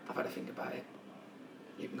 he went, I've had to think about it.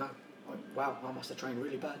 You can go. I went, wow, I must have trained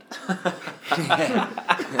really bad.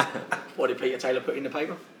 What did Peter Taylor put in the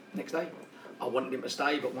paper next day? I wanted him to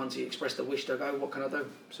stay, but once he expressed a wish to go, what can I do?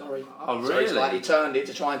 Sorry. Oh, really? So it's like he turned it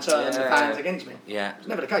to try and turn the fans against me. Yeah. It's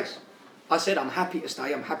never the case. I said I'm happy to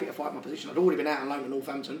stay. I'm happy to fight my position. I'd already been out on loan to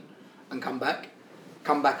Northampton, and come back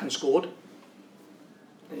and scored.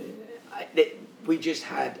 We just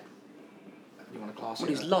had. You want to class it?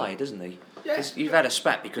 Well, he's lied, hasn't he? Yeah. You've had a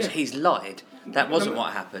spat because he's lied. That wasn't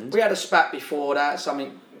what happened. We had a spat before that.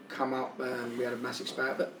 Something come up. We had a massive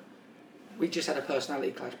spat, but we just had a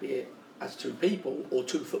personality clash, be it as two people or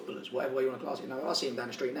two footballers, whatever way you want to class it. I see him down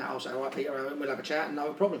the street now. I'll say, all right, Peter, we'll have a chat, and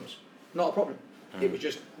no problems. Not a problem. It was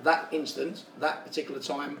just that instance, that particular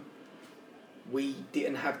time, we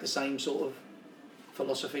didn't have the same sort of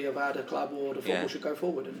philosophy of how the club or the football should go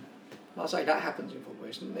forward. And like I say, that happens in football.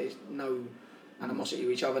 There's no animosity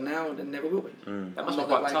to each other now, and there never will be. That must be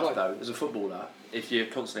quite tough, though, as a footballer, if you're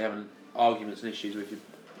constantly having arguments and issues with your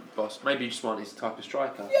boss. Maybe you just want his type of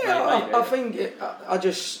striker. Yeah, I think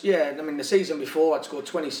I mean, the season before I'd scored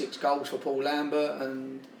 26 goals for Paul Lambert,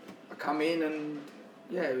 and I come in and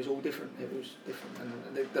it was all different. It was different,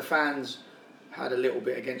 and the fans had a little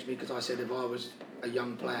bit against me because I said if I was a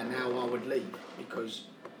young player now I would leave because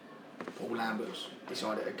Paul Lambert's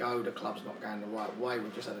decided to go. The club's not going the right way.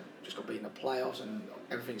 We've just got beat in the playoffs and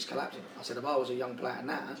everything's collapsing. I said if I was a young player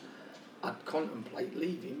now, I'd contemplate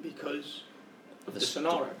leaving because of the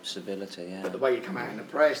scenario. Stability, yeah. But the way you come out in the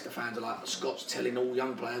press, the fans are like, Scott's telling all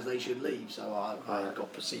young players they should leave. So I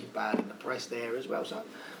got perceived bad in the press there as well. So,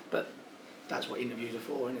 but that's what interviews are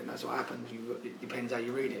for, isn't it? That's what happens. It depends how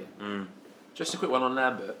you read it. Just a quick one on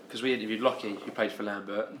Lambert, because we interviewed Lockie, who played for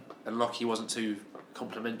Lambert, and Lockie wasn't too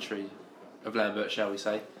complimentary of Lambert, shall we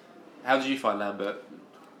say. How did you find Lambert?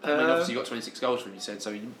 I mean, obviously you got 26 goals from him, you said, so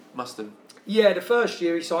you must have... Yeah, the first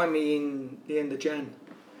year he signed me in the end of Jan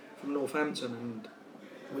from Northampton, and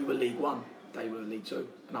we were League One, they were League Two,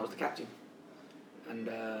 and I was the captain. And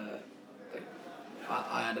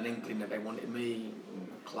I had an inkling that they wanted me.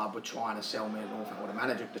 The club were trying to sell me at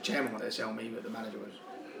Northampton. The chairman wanted to sell me, but the manager was...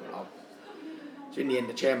 So in the end,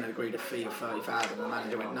 the chairman agreed a fee of 30,000, and the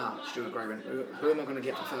manager went, "Nah." Stuart Gray went, "Who am I going to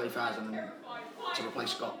get for 30,000 to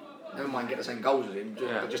replace Scott? Never mind get the same goals as him,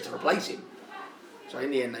 but just to replace him." So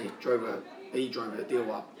in the end, he drove the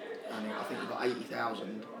deal up, and I think he got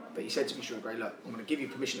 80,000. But he said to me, "Stuart Gray, look, I'm going to give you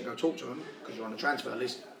permission to go talk to him because you're on the transfer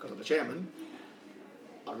list because of the chairman.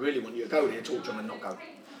 I really want you to go there, talk to him, and not go.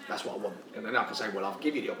 That's what I want." And then I can say, "Well, I'll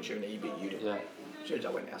give you the opportunity, but you do." Yeah. As soon as I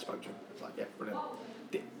went there, I spoke to him. It's like, "Yeah, brilliant."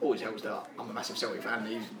 It always helps that I'm a massive Celtic fan and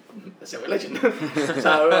he's a Celtic legend.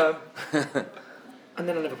 So, and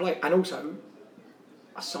then I never played. And also,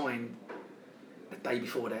 I signed the day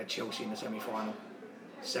before they had Chelsea in the semi-final.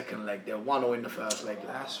 Second leg, they were 1-0 in the first leg.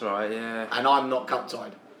 That's right, yeah. And I'm not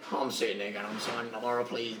cup-tied. I'm sitting there going, I'm signing tomorrow,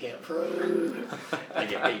 please get through. They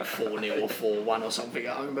get beat 4-0 or 4-1 or something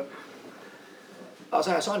at home. But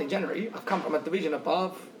I signed in January. I've come from a division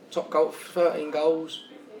above, top goal, 13 goals,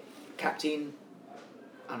 captain.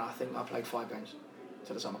 And I think I played 5 games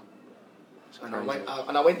to the summer. And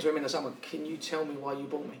I went to him in the summer, "Can you tell me why you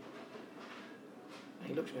bought me?" And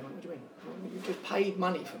he looked at me and went, "What do you mean? Well, you just paid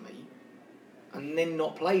money for me and then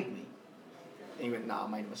not played me." And he went, "No, I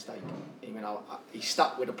made a mistake." He went, he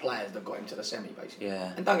stuck with the players that got him to the semi, basically.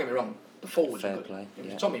 Yeah. And don't get me wrong, the forwards were good. Play. It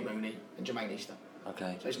was Tommy Mooney and Jermaine Easter.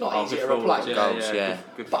 Okay. So it's not easy to replace. Goals, yeah.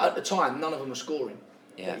 Good. But at the time, none of them were scoring.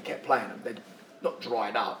 Yeah. But he kept playing them. They'd not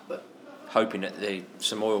dried up, but... hoping that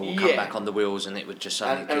some oil will come back on the wheels and it would just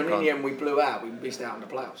suddenly kick on. And in the end we blew out, we missed out on the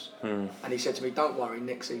playoffs. And he said to me, "Don't worry,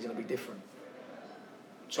 next season will be different."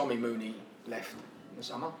 Tommy Mooney left in the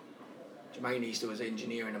summer. Jermaine Easter was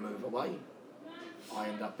engineering a move away. I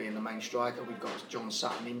ended up being the main striker. We've got John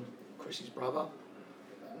Sutton in, Chris's brother.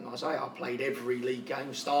 And I say, I played every league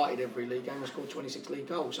game, started every league game, and scored 26 league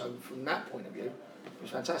goals. So from that point of view, it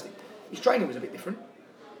was fantastic. His training was a bit different.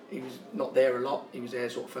 He was not there a lot. He was there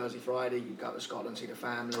sort of Thursday, Friday. You'd go to Scotland, see the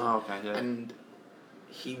family. Oh, okay, yeah. And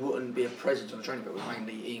he wouldn't be a presence on the training, but it was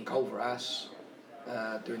mainly Ian Culveras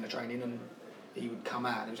doing the training, and he would come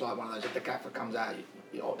out. And it was like one of those, if the gaffer comes out,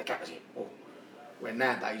 the gaffer's here. Or, where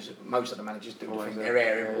nowadays, most of the managers do the thing. They're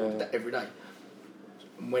here every day.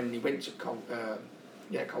 And when he went to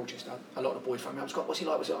Colchester, a lot of the boys phoned me up, "Scott, what's he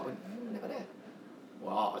like? What's he like?" I went, "Never there."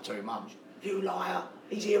 "Well, I'll tell you, Mum." "You liar,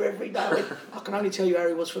 he's here every day." "I can only tell you how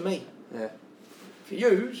he was for me." Yeah. For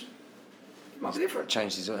yous, it might be different.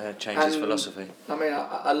 Changed his philosophy. I mean,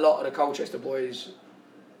 a lot of the Colchester boys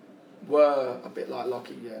were a bit like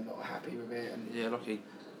Lockie, not happy with it. And Lockie.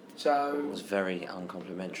 So it was very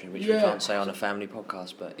uncomplimentary, which we can't say on a family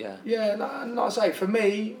podcast, but yeah. Yeah, and like I say, for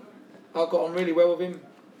me, I got on really well with him.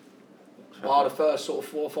 By the first sort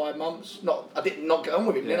of 4 or 5 months, I did not get on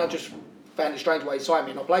with him. Then I just found it strange why he signed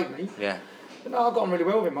me and not played me. Yeah. But no, I got on really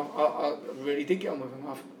well with him. I really did get on with him.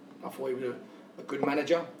 I thought he was a good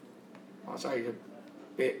manager. Like I say, he's a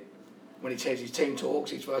bit when he says his team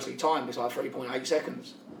talks, it's firstly timed. It's like 3.8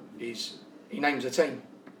 seconds. He names a team,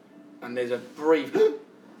 and there's a brief.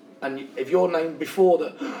 And if you're named before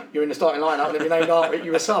that, you're in the starting lineup, and if you're named after it,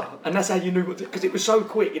 you're a sub. And that's how you knew what to, because it was so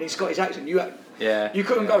quick and he's got his accent. You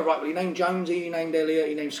couldn't go, right, well, he named Jonesy, he named Elliot,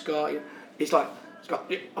 he named Scott. It's like,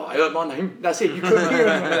 Scott, I heard my name. That's it. You couldn't hear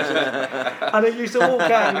anyone else. And it used to walk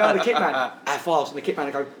out and go to the kit man, how fast? And the kit man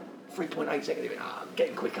would go, 3.8 seconds. He went, I'm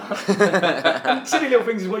getting quicker. And silly little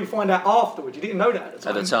things is what you find out afterwards. You didn't know that at the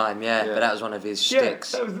time. At the time, yeah. But that was one of his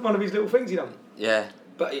sticks. Yeah, that was one of his little things he done. Yeah.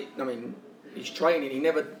 But his training, he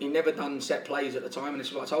never done set plays at the time, and this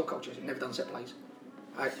is what I told coaches, he never done set plays.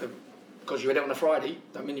 Because you edit on a Friday,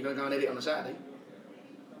 don't mean you're going to go and edit on a Saturday.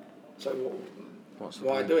 So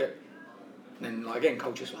why do it? And then again,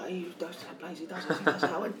 coaches like, hey, he does set plays, he does that.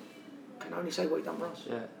 I went, can only say what he done for us.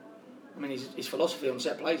 Yeah. I mean, his philosophy on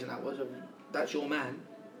set plays and that was, that's your man,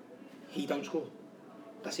 he don't score.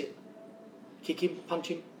 That's it. Kick him, punch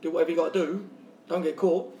him, do whatever you got to do, don't get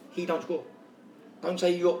caught, he don't score. Don't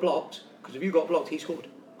say you got blocked, because if you got blocked, he scored.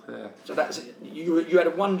 Yeah. So that's it. You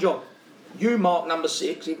had one job. You mark number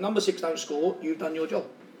 6. If number 6 don't score, you've done your job.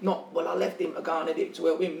 Not, well, I left him to go and edit to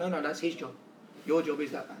help him. No, that's his job. Your job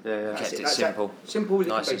is that, man. Yeah. Kept it simple. Simple as it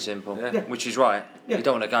nice can be. and simple. Yeah. Which is right. Yeah. You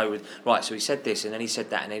don't want to go with, right, so he said this, and then he said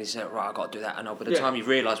that, and then he said, right, I've got to do that. And by the time you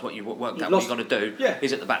realise what you worked out, what you're going to do,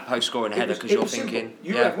 he's at the back post scoring a header because you're thinking... Simple.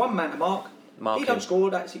 You have one man to mark. He don't score,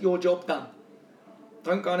 that's your job done.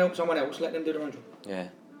 Don't go and help someone else, let them do their own job. Yeah.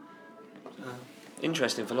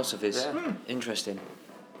 Interesting philosophies. Yeah. Interesting.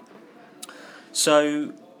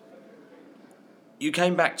 So, you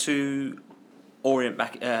came back to Orient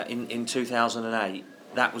back in 2008.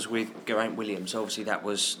 That was with Geraint Williams. Obviously, that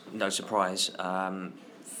was no surprise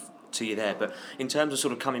to you there. But in terms of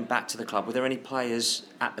sort of coming back to the club, were there any players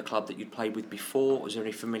at the club that you'd played with before? Was there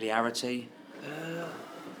any familiarity?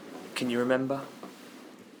 Can you remember?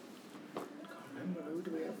 I can't remember. Who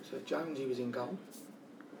do we have? So Jonesy was in goal.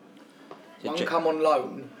 One J- come on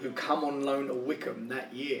loan, who come on loan to Wickham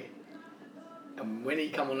that year. And when he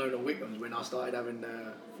come on loan to Wickham, when I started having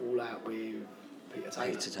the fallout with Peter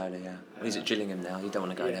Taylor. Peter Taylor, yeah. Well, he's at Gillingham now. You don't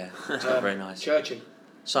want to go there. It's not very nice. Churchy.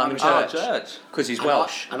 Simon Church. Church. Because he's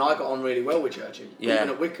Welsh. And I got on really well with Churchy. Yeah. Even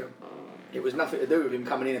at Wickham. It was nothing to do with him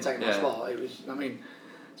coming in and taking my spot. It was,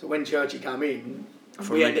 so when Churchy came in,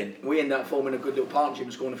 we ended up forming a good little partnership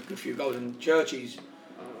and scoring a good few goals. And Churchy's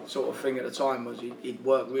sort of thing at the time was he'd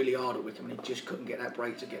worked really hard at Wickham and he just couldn't get that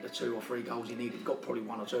break to get the 2 or 3 goals he needed. He got probably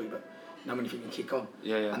 1 or 2, but no many think he can kick on.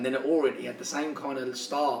 Yeah. And then at Orient, he had the same kind of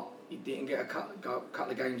start. He didn't get a couple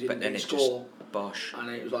of games in, But then didn't it score. just bosh. And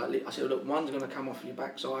it was like, I said, look, one's going to come off your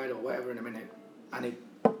backside or whatever in a minute. And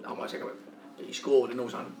I might take it, but he scored and all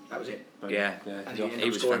of a sudden, that was it. Yeah. And He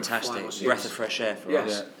was fantastic. Breath of fresh air for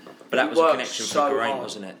us. But that was He a worked connection so for Geraint, hard.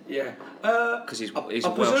 wasn't it? Yeah. Because he's a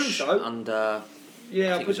Welsh under...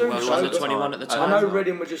 Yeah, I presume so. Under 21 at the time. I know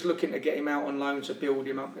Reading were just looking to get him out on loan to build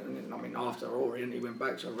him up. And then, after Orient, he went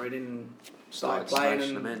back to Reading and started playing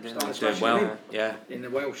and started smashing well. him Yeah. in the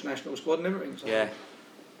Welsh national squad and everything. So Yeah.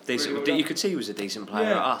 Decent. Really well You could see he was a decent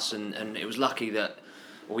player Yeah. at us, and it was lucky that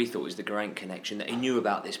we thought it was the Geraint connection that he knew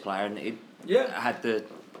about this player and he had the.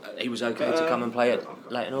 He was okay to come and play at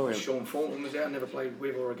Leighton Orient. Sean Thornton was there. I never played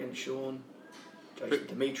with or against Sean. Jason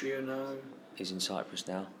Demetriou, no. He's in Cyprus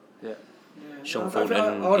now. Yeah. Sean I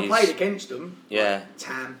Thornton would have played against them. Yeah. Like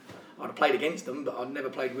Tam. I'd have played against them, but I'd never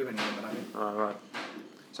played with anyone. I think. Right.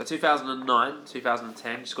 So 2009,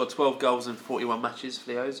 2010, you scored 12 goals in 41 matches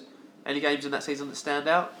for the O's. Any games in that season that stand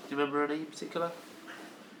out? Do you remember any in particular?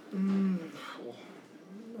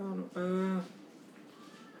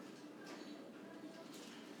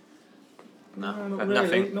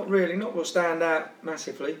 Nothing. Not really. Not will stand out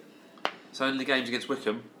massively. So in the games against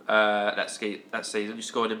Wickham that season, you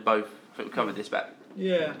scored in both. I think we covered this back.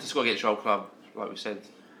 Yeah. To score against your old club, like we said,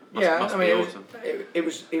 must be it awesome.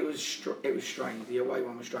 was strange. The away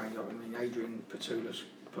one was strange. I mean, Adrian Petoulas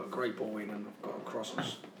put a great ball in and got a cross and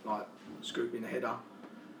like scooping the header.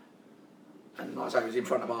 And like I say, it was in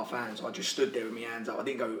front of our fans. I just stood there with my hands up. I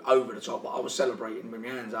didn't go over the top, but I was celebrating with my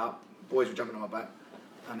hands up. Boys were jumping on my back.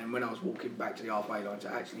 And then when I was walking back to the halfway line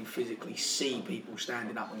to actually physically see people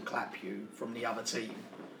standing up and clap you from the other team,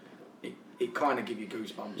 it kind of give you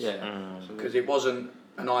goosebumps. Yeah. Because it wasn't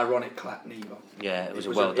an ironic clap neither. Yeah, it was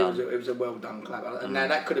well done. It was a well done clap. And now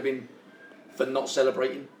that could have been for not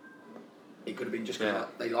celebrating. It could have been just because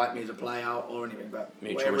they like me as a player or anything. But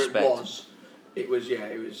Mutual whatever respect. it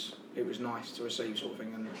was nice to receive sort of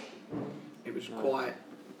thing, and it was quite,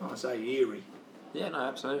 like I say, eerie. Yeah, no,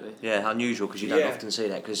 absolutely. Yeah, unusual because you don't often see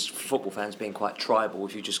that because football fans being quite tribal.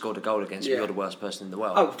 If you just scored a goal against them, you're the worst person in the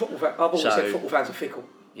world. Oh, I've always said football fans are fickle.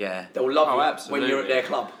 Yeah. They'll love you absolutely. when you're at their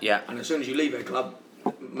club. Yeah. And as soon as you leave their club,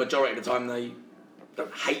 majority of the time they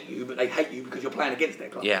don't hate you, but they hate you because you're playing against their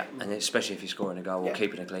club. Yeah, and especially if you're scoring a goal or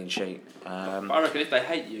keeping a clean sheet. But I reckon if they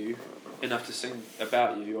hate you enough to sing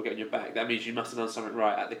about you or get on your back, that means you must have done something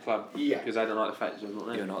right at the club. Yeah. Because they don't like the fact you're not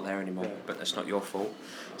there. You're not there anymore, Yeah. but that's not your fault.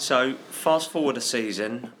 So, fast forward a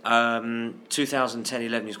season,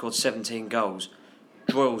 2010-11, you scored 17 goals.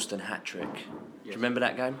 Droylsden hat-trick. Do you remember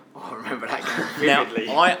that game? I remember that game vividly.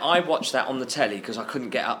 Now, I watched that on the telly because I couldn't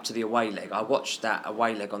get up to the away leg. I watched that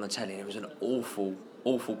away leg on the telly and it was an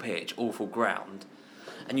awful pitch, awful ground.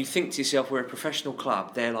 And you think to yourself, we're a professional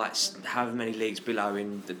club, they're like however many leagues below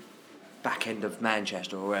in the back end of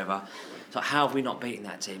Manchester or wherever. It's like, how have we not beaten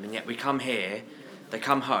that team? And yet we come here, they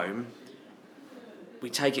come home, we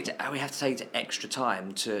have to take it to extra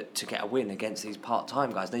time to get a win against these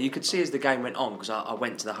part-time guys. Now you could see as the game went on, because I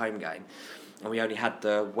went to the home game, and we only had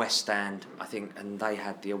the West stand, I think, and they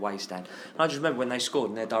had the away stand. And I just remember when they scored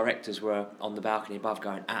and their directors were on the balcony above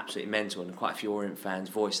going absolutely mental, and quite a few Orient fans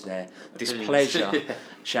voiced their displeasure,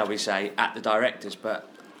 shall we say, at the directors. But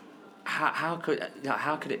how could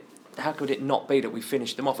it not be that we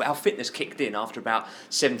finished them off? Our fitness kicked in after about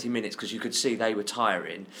 70 minutes because you could see they were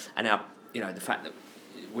tiring, and the fact that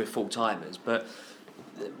we're full-timers. But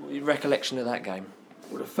the recollection of that game?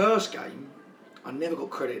 Well, the first game, I never got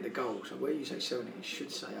credit the goal. So where you say 17, you should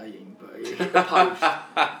say 18. But it hit the post,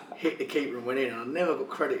 hit the keeper and went in. And I never got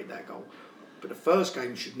credited that goal. But the first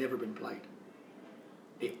game should never have been played.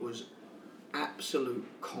 It was absolute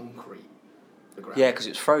concrete. The ground. Yeah, because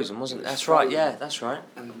it was frozen, wasn't it? That's frozen. right, yeah, that's right.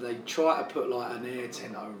 And they tried to put like an air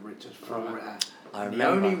tent over it to throw it out. I And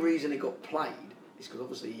remember. the only reason it got played is because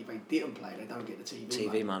obviously if they didn't play, they don't get the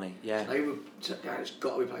TV money, yeah. So it's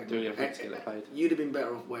got to be played. Doing everything to get it played. You'd have been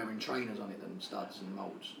better off wearing trainers on it than studs and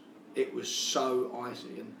moulds. It was so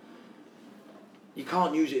icy, and you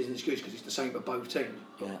can't use it as an excuse because it's the same for both teams.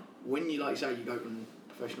 Yeah. When you, like say, you go from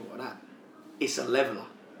professional to that, it's a leveller.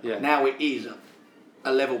 Yeah. Now it is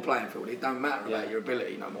a level playing field. It don't matter Yeah. about your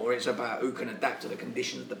ability no more. It's about who can adapt to the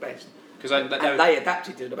conditions the best. Because they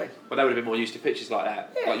adapted to the best. Well, they would have been more used to pitches like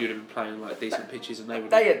that. Yeah. Like you'd have been playing like decent pitches, and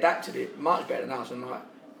They adapted it much better than us. And like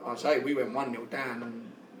I say, we went 1-0 down,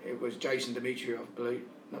 and it was Jason Demetriou, I believe,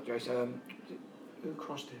 not Jason. Who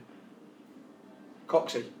crossed it?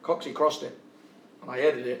 Coxey crossed it, and I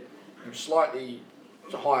headed it. It was slightly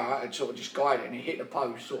higher. I had sort of just guided it, and it hit the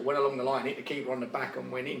post. Sort of went along the line, hit the keeper on the back,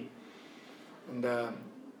 and went in. And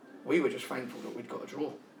we were just thankful that we'd got a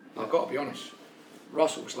draw. I've got to be honest.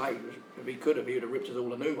 Russell Slade, if he would have ripped us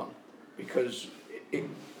all a new one, because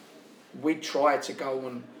we tried to go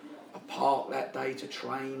on a park that day to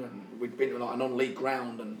train, and we'd been to like a non-league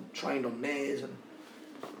ground and trained on theirs,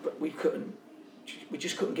 but we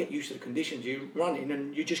just couldn't get used to the conditions. You running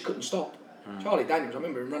and you just couldn't stop. Charlie Daniels, I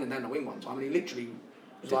remember him running down the wing one time, and he literally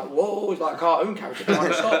was like, whoa, he was like a cartoon character trying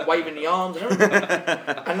to stop, waving the arms and everything.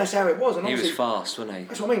 And that's how it was. And He was fast, wasn't he?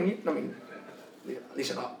 That's what I mean.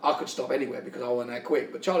 Listen, I could stop anywhere because I wasn't that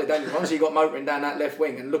quick. But Charlie Daniels, once he got motoring down that left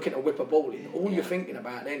wing and looking to whip a ball in, all you're thinking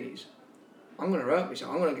about then is, I'm going to hurt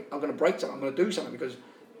myself. I'm going to break something. I'm going to do something, because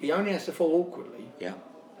he only has to fall awkwardly. Yeah.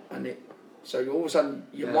 And so all of a sudden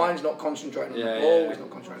your mind's not concentrating on the ball. It's not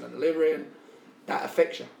concentrating on delivery, and that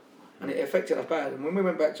affects you. And it affected us bad. And when we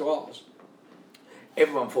went back to ours,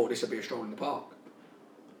 everyone thought this would be a stroll in the park.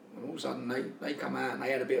 And all of a sudden they come out and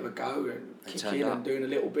they had a bit of a go and kicking and doing a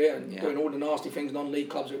little bit and doing all the nasty things non-league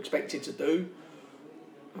clubs are expected to do.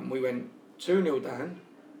 And we went 2-0 down.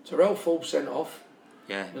 Terrell Forbes sent off.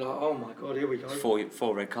 Yeah. You're like, oh my God, here we go.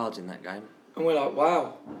 Four red cards in that game. And we're like,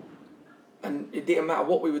 wow. And it didn't matter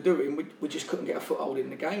what we were doing. We just couldn't get a foothold in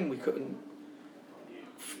the game. We couldn't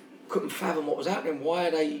fathom what was happening. Why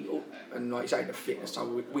are they? And like you say, the fitness. So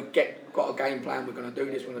we got a game plan. We're going to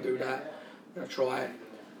do this. We're going to do that. We're going to try it.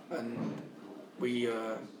 And we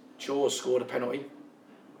Chores scored a penalty.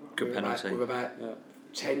 Good penalty. With about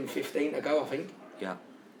 10, 15 to go, I think. Yeah.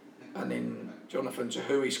 And then Jonathan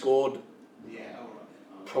Tahui scored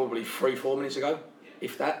probably 3-4 minutes ago,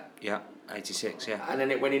 if that. Yeah, 86, yeah. And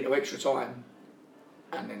then it went into extra time.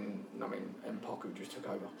 And then, Mpoku just took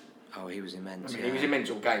over. Oh, he was immense. He was immense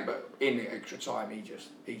all game, but in the extra time, he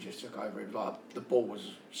just took over. It was like the ball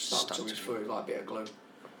was stuck to his foot. It was like a bit of glue.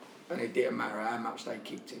 And it didn't matter how much they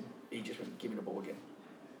kicked him. He just went, give me the ball again.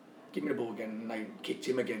 Give me the ball again. And they kicked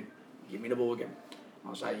him again. Give me the ball again.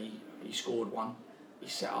 I'll say he scored one. He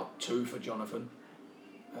set up 2 for Jonathan.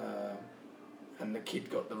 And the kid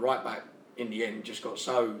got the right back in the end, just got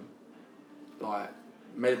so,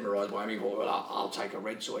 mesmerised by him. He thought, well, I'll take a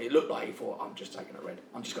red. So it looked like he thought, I'm just taking a red.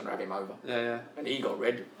 I'm just going to have him over. Yeah. And he got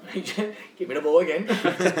red. He just, give me the ball again.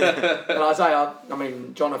 And I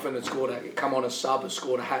mean, Jonathan had come on as sub, had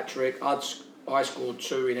scored a hat-trick. I scored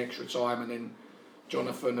 2 in extra time, and then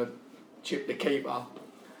Jonathan had chipped the keeper.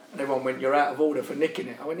 And everyone went, you're out of order for nicking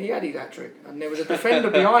it. I went, he had his hat-trick. And there was a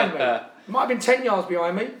defender behind me. It might have been 10 yards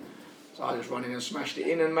behind me. So I just ran in and smashed it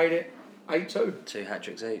in and made it 8-2. 2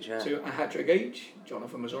 hat-tricks each, yeah. 2 a hat-trick each.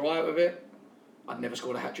 Jonathan was alright with it. I'd never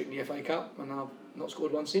scored a hat-trick in the FA Cup, and I've not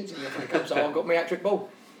scored one since in the FA Cup, so I got my hat-trick ball.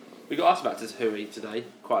 We got asked about Tahui today,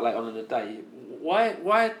 quite late on in the day. Why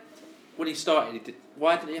when he started,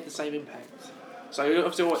 why didn't he have the same impact? So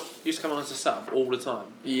obviously, he used to come on as a sub all the time.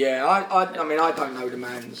 Yeah, I mean, I don't know the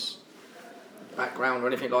man's background or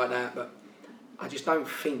anything like that, but I just don't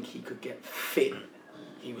think he could get fit.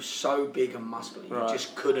 He was so big and muscular, he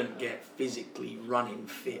just couldn't get physically running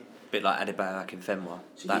fit. Bit like Adebayo in Fenwa,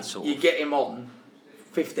 so you get him on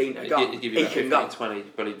 15 to go, He'd give he you can 15, go. 20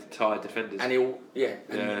 fully tired defenders. And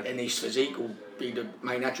and his physique will be the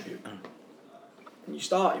main attribute. And you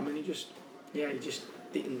start him and he just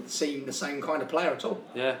didn't seem the same kind of player at all.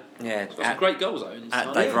 Yeah. He's got some great goals though.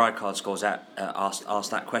 Dave Rijkaard scores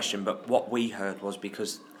asked that question, but what we heard was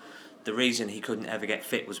because the reason he couldn't ever get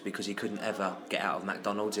fit was because he couldn't ever get out of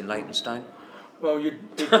McDonald's in Leytonstone. Well, you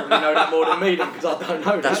probably know that more than me then, because I don't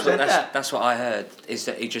know that. That's what I heard, is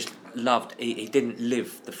that he just loved, he didn't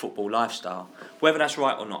live the football lifestyle. Whether that's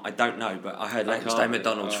right or not, I don't know, but I heard Leytonstone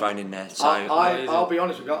McDonald's thrown in there. So I'll be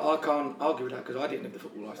honest with you, I can't argue with that because I didn't live the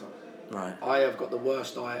football lifestyle. Right. I have got the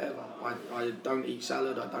worst diet ever. I don't eat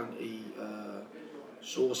salad, I don't eat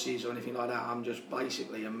sauces or anything like that. I'm just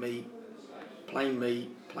basically a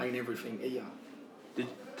plain everything eater.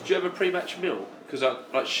 Did you have a pre-match meal? Because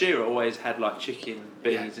like Shearer always had like chicken,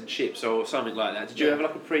 beans and chips or something like that. Did you have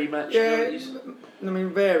like a pre-match meal? Yeah, I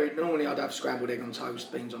mean varied. Normally I'd have scrambled egg on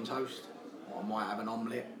toast, beans on toast. Or I might have an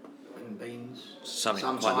omelette and beans.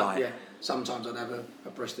 Sometimes, quite light. Yeah. Sometimes I'd have a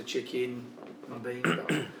breast of chicken and beans.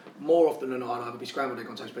 But more often than not, I'd either be scrambled egg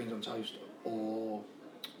on toast, beans on toast, or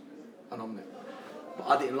an omelette. But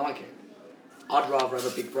I didn't like it. I'd rather have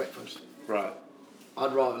a big breakfast. Right.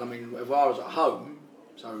 I'd rather, I mean, if I was at home,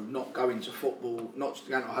 so not going to football, not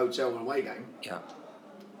going to a hotel or away game,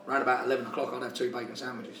 around about 11 o'clock I'd have 2 bacon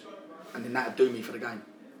sandwiches. And then that'd do me for the game.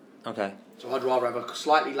 Okay. So I'd rather have a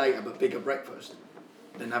slightly later but bigger breakfast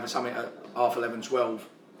than have something at 11:30, 12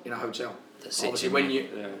 in a hotel. Obviously when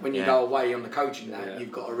you go away on the coaching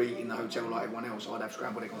you've got to eat in the hotel like everyone else. So I'd have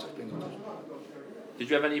scrambled egg on toast, beans on toast. Did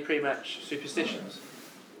you have any pre-match superstitions?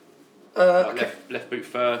 Like left boot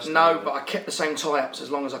first? No, but I kept the same tie-ups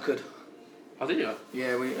as long as I could. Oh, did you?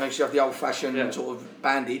 Yeah, we used to have the old-fashioned sort of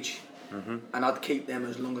bandage, and I'd keep them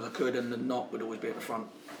as long as I could, and the knot would always be at the front.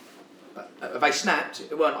 But if they snapped,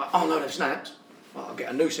 it weren't like, oh no, they've snapped. Well, I'll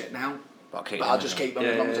get a new set now, but I'll just keep them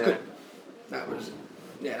as long as I could. That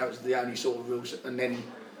was the only sort of rules. And then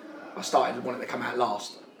I started wanting to come out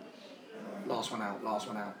last. Last one out.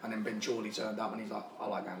 And then Ben Chorley turned up and he's like, I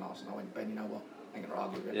like going last. And I went, Ben, you know what? I ain't going to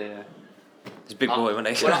argue with it. Yeah. He's a big boy, wasn't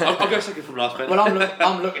he? Well, I'll go second from last, Ben. Well,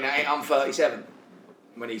 I'm looking at it, I'm 37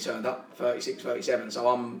 when he turned up, 36, 37. So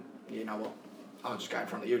I'm, you know what? I'll just go in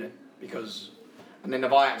front of you then. And then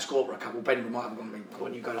if I hadn't scored for a couple, Ben might have gone to me, go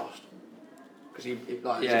on, you go last. Because he you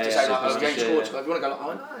ain't scored, so if you want to go like,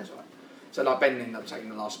 oh, no, it's all right. So like Ben ended up taking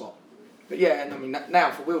the last spot. But yeah, and I mean,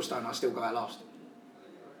 now for Wheelstone, I still go out last.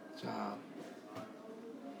 So...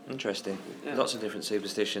 Interesting. Yeah. Lots of different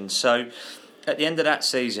superstitions. So, at the end of that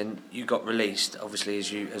season, you got released. Obviously,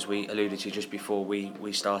 as we alluded to just before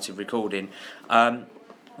we started recording.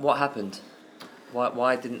 What happened?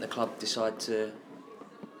 Why didn't the club decide to?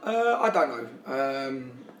 I don't know.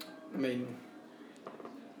 I mean,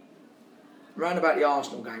 round about the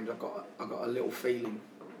Arsenal games, I got a little feeling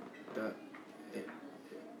that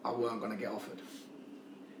I weren't going to get offered,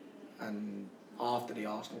 and. After the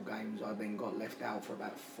Arsenal games, I then got left out for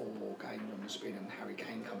about 4 games on the spin, and Harry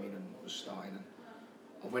Kane come in and was starting. And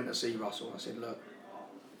I went to see Russell. I said, "Look,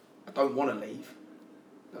 I don't want to leave.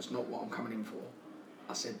 That's not what I'm coming in for."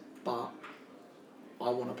 I said, "But I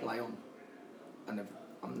want to play on, and if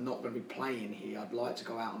I'm not going to be playing here, I'd like to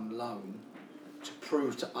go out on loan to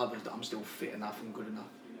prove to others that I'm still fit enough and good enough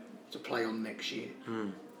to play on next year."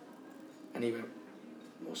 And he went,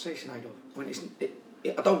 "What's this made of?" When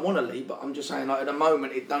I don't want to leave, but I'm just saying, like, at the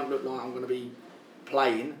moment, it don't look like I'm going to be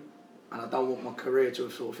playing, and I don't want my career to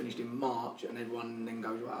have sort of finished in March, and everyone then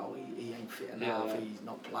goes, well, he ain't fit enough, he's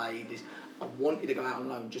not played. I wanted to go out on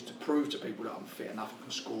loan just to prove to people that I'm fit enough, I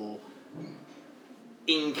can score.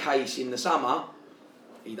 In case in the summer,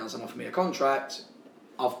 he doesn't offer me a contract,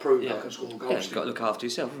 I've proved I can score goals. Yeah, you've got to look after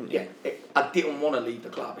yourself, haven't you? Yeah, I didn't want to leave the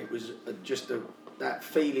club. It was just that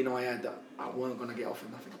feeling I had that I weren't going to get off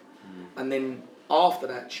of nothing. And then after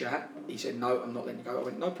that chat, he said, no, I'm not letting you go. I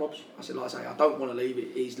went, no probs. I said, like I say, I don't want to leave.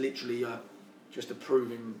 It is literally just to prove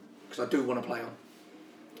him, because I do want to play on.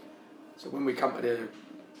 So when we come to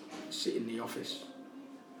sit in the office,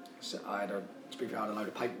 so I had a load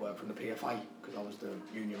of paperwork from the PFA, because I was the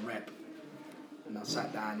union rep. And I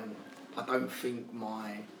sat down, and I don't think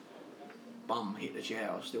my bum hit the chair.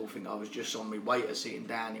 I still think I was just on my waiter sitting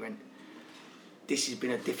down. He went, this has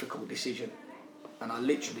been a difficult decision. And I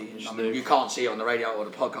literally, you can't see it on the radio or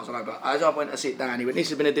the podcast, I know, but as I went to sit down, he went, this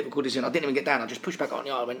has been a difficult decision. I didn't even get down, I just pushed back on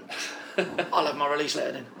the I went, I'll have my release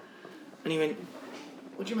letter then. And he went,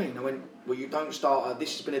 what do you mean? I went, well, you don't start,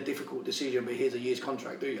 this has been a difficult decision, but here's a year's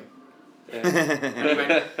contract, do you? Yeah. And he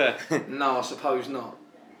went, no, I suppose not.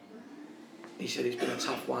 He said, it's been a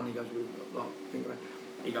tough one. He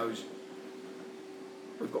goes,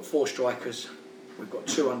 we've got 4 strikers. We've got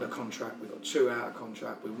 2 under contract, we've got 2 out of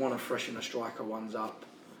contract, we want to freshen the striker ones up,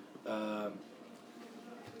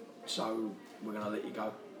 so we're going to let you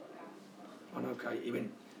go. And okay, he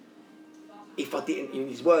went, if I didn't, in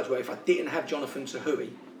his words were, if I didn't have Jonathan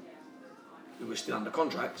Tahui, who was still under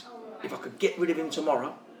contract, if I could get rid of him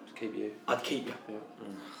tomorrow, I'd keep you. Yeah.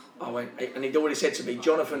 I went, and he'd already said to me,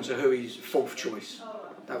 Jonathan Tahui's 4th choice.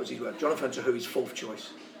 That was his word, Jonathan Tahui's 4th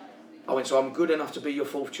choice. I went, so I'm good enough to be your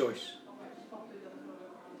 4th choice.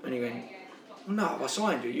 And he went, no, if I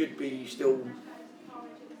signed you, you'd be still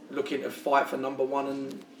looking to fight for number 1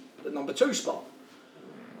 and the number 2 spot.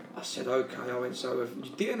 I said, okay. I went, so if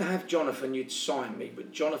you didn't have Jonathan, you'd sign me,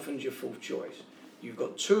 but Jonathan's your 4th choice. You've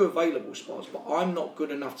got 2 available spots, but I'm not good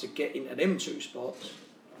enough to get into them 2 spots.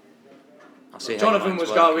 Jonathan was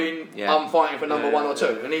going, I'm fighting for number 1 or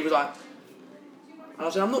 2. And he was like, and I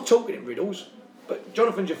said, I'm not talking in riddles, but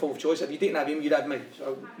Jonathan's your 4th choice. If you didn't have him, you'd have me.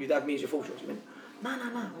 So you'd have me as your 4th choice. He went, no.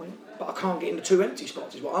 I went, but I can't get into 2 empty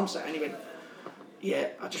spots, is what I'm saying. And he went, yeah,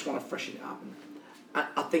 I just want to freshen it up. And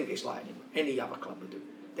I think it's like any other club would do.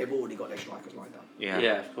 They've already got their strikers lined up.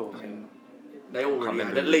 Yeah, of course. I mean, they already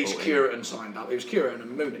had at least Curitan signed up. It was Curitan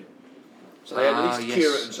and Mooney. So they had at least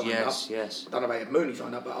Curitan signed up. Yes. I don't know if they had Mooney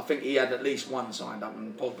signed up, but I think he had at least one signed up,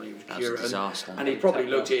 and probably it was Curitan. That was a disaster. And he probably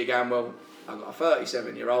looked at it going, well, I've got a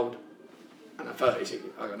 37-year-old and a 36.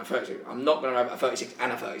 I've got a 36. I'm not going to have a 36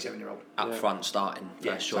 and a 37-year-old. Up front starting.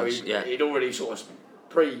 So he'd already sort of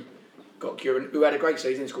got Curitan, who had a great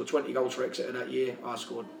season, scored 20 goals for Exeter that year. I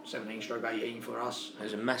scored 17/18 for us. It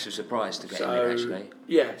was a massive surprise to get him in, actually.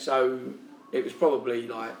 Yeah, so it was probably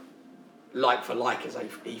like for like, as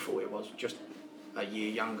he thought it was, just a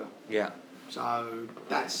year younger. Yeah. So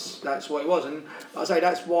that's what it was, and like I say,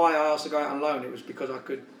 that's why I asked to go out on loan. It was because I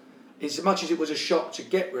could, as much as it was a shock to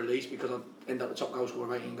get released because I ended up the top goal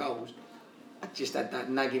scorer of 18 goals, I just had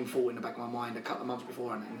that nagging thought in the back of my mind a couple of months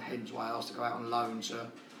before, and hence why I asked to go out on loan to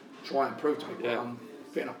try and prove to people I'm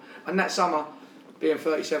fit enough. And that summer, being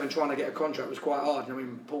 37, trying to get a contract was quite hard. I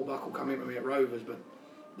mean, Paul Buckle come in for me at Rovers, but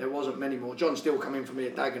there wasn't many more. John still come in for me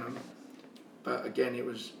at Dagenham, but again, it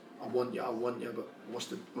was, I want you, but what's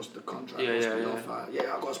the contract? What's the offer?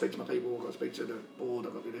 Yeah, I've got to speak to my people, I've got to speak to the board,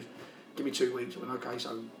 I've got to do this. Give me 2 weeks. I went, okay,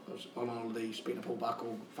 so I was on holiday, speaking to Paul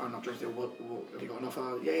Buckle, phoned up John Steele, what have you got an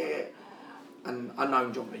offer? Yeah. And I've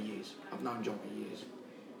known John for years.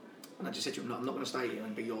 And I just said to him, look, I'm not going to stay here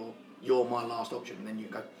and be you're my last option. And then you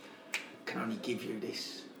go, can only give you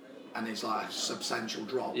this. And it's like a substantial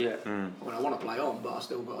drop. Yeah. When I want to play on, but I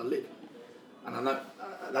still got to live. And I know,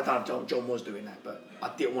 I don't know if John was doing that, but I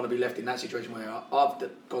didn't want to be left in that situation where I've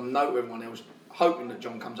gone no to everyone else, hoping that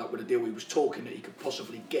John comes up with a deal he was talking that he could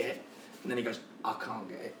possibly get. And then he goes, I can't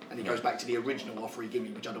get it. And he goes back to the original offer he gave me,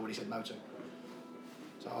 which I'd already said no to.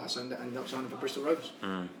 So I ended up signing for Bristol Rovers.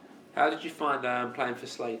 How did you find playing for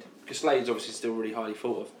Slade? Because Slade's obviously still really highly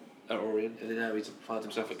thought of at Orient, and now he's finds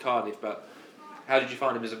himself at Cardiff. But how did you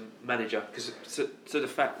find him as a manager? Because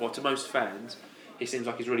to most fans, he seems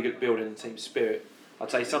like he's really good at building the team spirit.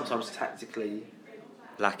 I'd say sometimes tactically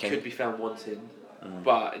lacking, could be found wanting,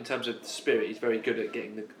 but in terms of the spirit, he's very good at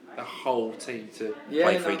getting the whole team to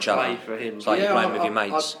play for each other. Play for him. It's like you're playing with your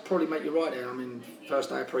mates. I'd probably make you right there. I mean, first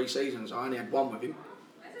day of pre-season, so I only had one with him.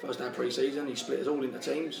 First day of pre-season, he split us all into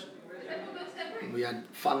teams. And we had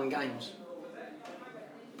fun games,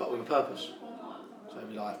 but with a purpose. So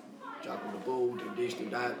we juggle the ball, do this, do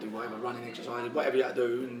that, do whatever, running exercises, whatever you had to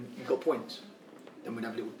do, and you got points. Then we'd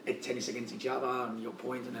have little tennis against each other, and you got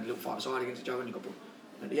points, and then a little five-a-side against each other, and you got points.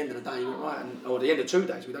 And at the end of the day, he went right, or at the end of 2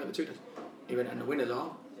 days, we done it for 2 days. He went, and the winners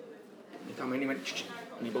are. And he come in, he went,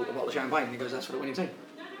 and he bought a bottle of champagne, and he goes, that's for the winning team.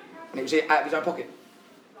 And it was out of his own pocket.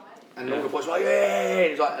 And all the boys were like, yeah. And,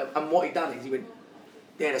 he was like, and what he done is he went,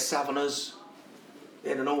 they're the Southerners,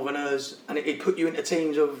 they're the Northerners, and it put you into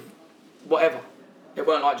teams of whatever. It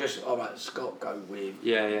weren't like just, all right, Scott, go with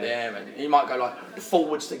them. And you might go like the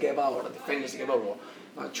forwards together or the defenders together, or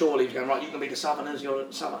like Chorley was going, right, you can be the Southerners, you're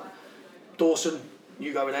the Southern. Dawson,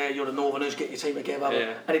 you go there, you're the Northerners, get your team together.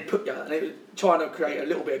 Yeah. And it put you, and it was trying to create a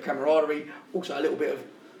little bit of camaraderie, also a little bit of,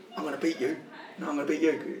 I'm going to beat you, no, I'm going to beat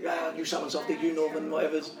you, you Southern Softy, you Northern,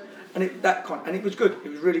 whatever's. And it was good, it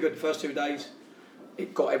was really good the first 2 days.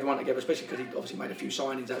 It got everyone together, especially because he obviously made a few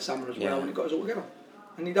signings that summer as well, and it got us all together.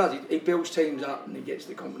 And he does, he builds teams up and he gets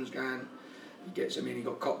the confidence going. He gets them in, he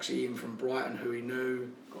got Coxey in from Brighton, who he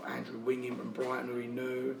knew, got Andrew Wing in from Brighton, who he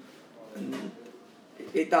knew. And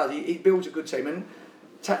it does, he builds a good team. And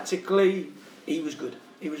tactically, he was good.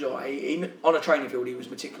 He was all right. On a training field, he was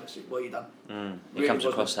meticulous in what he done. He comes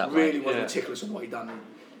across that way. Really was meticulous in what he done.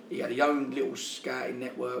 He had his own little scouting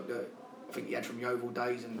network that I think he had from Yeovil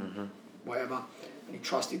days and whatever. And he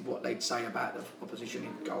trusted what they'd say about the opposition.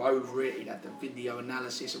 He'd go over it, he'd have the video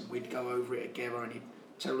analysis and we'd go over it together and he'd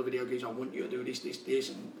tell the video guys, I want you to do this,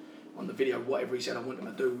 and on the video, whatever he said I want them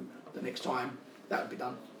to do the next time, that would be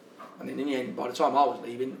done. And then in the end, by the time I was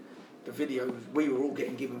leaving, the videos, we were all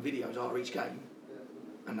getting given videos after each game.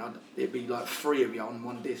 And it'd be like 3 of you on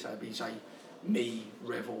one disc. It'd be, say, me,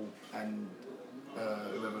 Revel, and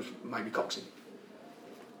whoever was, maybe Coxey.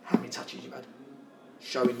 How many touches you had?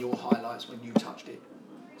 Showing your highlights when you touched it.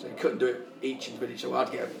 So you couldn't do it each individually.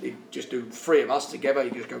 So he'd just do 3 of us together.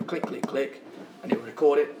 He'd just go click, click, click, and he'd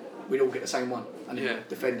record it. We'd all get the same one, and the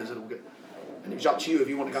defenders would all get. And it was up to you if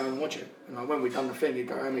you want to go and watch it. And like when we'd done the thing, he'd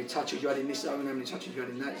go, how many touches you had in this zone, how many touches you had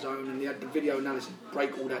in that zone, and he had the video analysis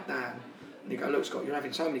break all that down. And he'd go, look, Scott, you're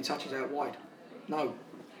having so many touches out wide. No, I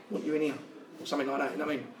want you in here, or something like that. You know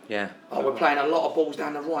what I mean? Yeah. Oh, we're playing a lot of balls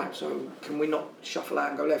down the right, so can we not shuffle out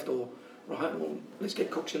and go left, or right? Well, let's get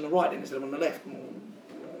Cox on the right then instead of on the left.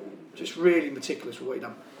 Just really meticulous with what he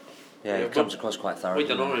done. Yeah, it comes across quite thoroughly. We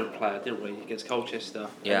done an Orient player, didn't we, against Colchester?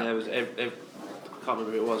 Yeah. And there was, I can't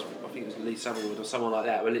remember who it was, I think it was Lee Summerwood or someone like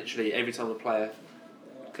that, where literally every time the player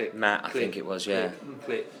clicked, Matt, I think it was, yeah.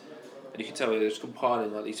 Click. And you could tell he was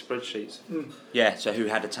compiling like these spreadsheets. Yeah, so who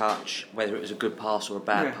had a touch, whether it was a good pass or a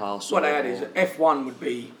bad pass. What they had is F1 would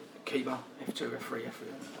be keeper, F2, F3, F3.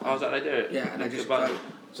 Oh, is that how they do it? Yeah, and they just go.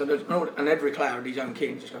 So and every player had his own key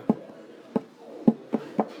and just go.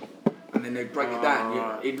 And then they'd break it down.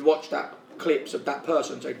 Right. He'd watch that clips of that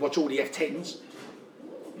person, so he'd watch all the F10s.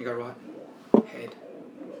 You go right, head,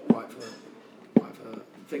 right for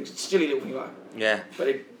things. It's silly little thing like that. Yeah.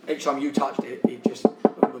 But each time you touched it, he'd just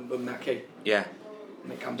boom, boom, boom, that key. Yeah.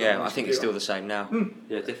 And it comes Yeah, I think it's still the same now.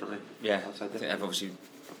 Yeah, definitely. Yeah, I'd say I think definitely. they've obviously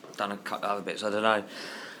done a couple other bits. I don't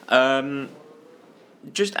know.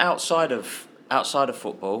 Just outside of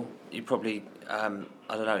football, you probably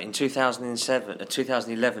I don't know. In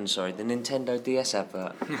 2011, sorry, the Nintendo DS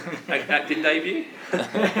advert. Acting debut?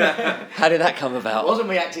 How did that come It about? wasn't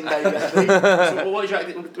me acting debut actually. So what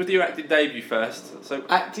was your acting debut first? So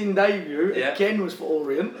Acting debut Yeah. again was for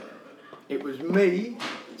Orient. It was me,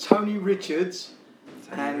 Tony Richards,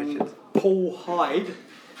 and Richards. Paul Hyde.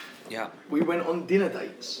 Yeah. We went on dinner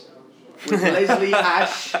dates with Leslie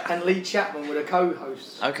Ash and Lee Chapman were the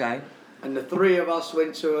co-hosts. Okay. And the 3 of us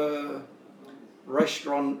went to a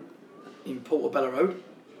restaurant in Portobello Road.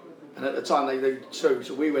 And at the time they did 2,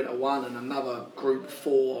 so we went to one and another group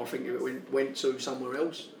 4, I think it went to somewhere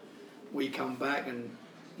else. We come back and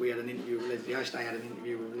we had an interview with Leslie Ash, they had an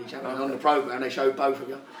interview with Lee Chapman. And on the programme they showed both of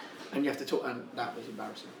you. And you have to talk, and that was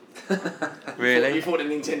embarrassing. Really? You thought the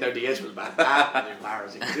Nintendo DS was bad. That was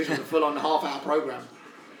embarrassing. This was a full-on half-hour programme.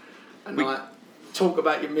 And like, talk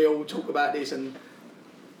about your meal, talk about this, and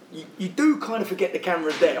you do kind of forget the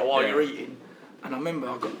camera's there while you're eating. And I remember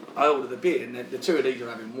I ordered a beer, and the 2 of these are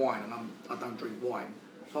having wine, and I don't drink wine.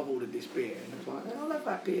 So I've ordered this beer, and it's like, I'll have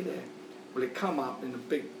that beer there. Well, it come up in a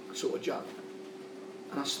big sort of jug.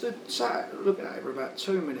 And I sat looking at it for about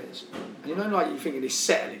 2 minutes. And you know, like you're thinking it's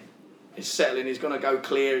settling, it's going to go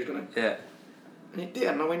clear, it's going to... yeah. And it did,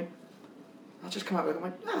 and I just come up with it, I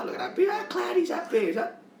went, oh, look at that beer, how cloudy is that beer? Is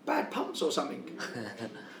that bad pumps or something?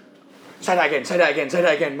 Say that again,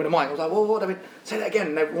 with the mic. I was like, well, what? I mean, say that again.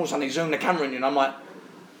 And then all of a sudden they zoom the camera in, and I'm like,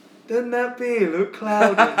 doesn't that beer look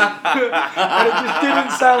cloudy? And it just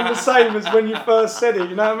didn't sound the same as when you first said it,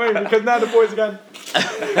 you know what I mean? Because now the boys are going,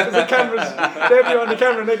 because the camera's, they're behind the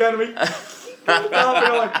camera and they're going to me, and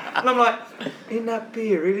I'm like, isn't that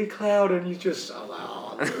beer really cloudy? And you just, I'm like,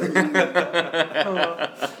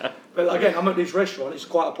 oh. But again, I'm at this restaurant, it's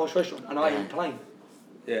quite a posh restaurant, and I eat plain.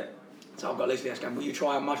 Yeah. So I've got Leslie going, will you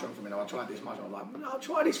try a mushroom for me? No, I tried this mushroom. I'm like, no, I'll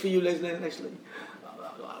try this for you, Leslie. I'm like,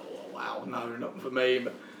 oh, wow, no, not for me.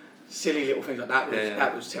 But silly little things like that.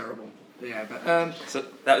 That was terrible. Yeah, but so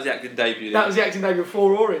that was the acting debut. That was the acting debut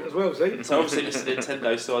for Orient as well. See. So obviously, Mr.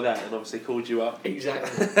 Nintendo saw that and obviously called you up.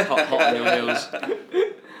 Exactly. hot meals.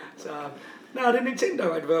 So no, the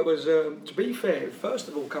Nintendo advert was, to be fair, first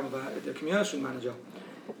of all, come about the commercial manager.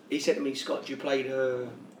 He said to me, Scott, do you play the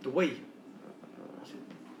Wii?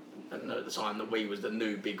 I don't know, at the time the Wii was the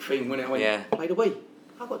new big thing. When I went, play the Wii.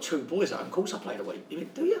 I've got 2 boys at home, of course I play the Wii. He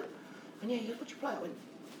went, do you? And yeah, he goes, what do you play? I went,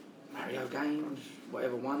 Mario games,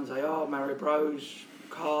 whatever ones they are, Mario Bros,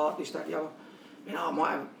 kart, this, that, the other. You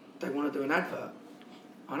know, they want to do an advert.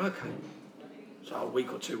 I went, okay. So a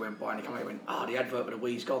week or 2 went by and he came out and went, the advert for the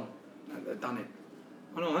Wii's gone. They've done it.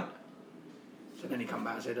 I know that. So then he come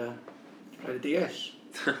back and said, play the DS.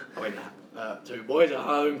 I went, 2 boys at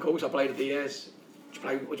home, of course I played the DS.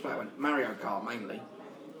 What do you play? I went, Mario Kart mainly.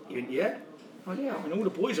 He went, yeah? I went, yeah, I mean, all the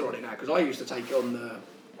boys are on it now, because I used to take it on the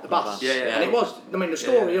bus. Yeah. And it was, I mean, the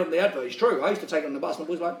story on the advert is true. I used to take it on the bus and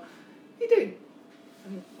the boys were like, what are you doing?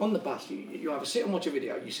 And on the bus, you either sit and watch a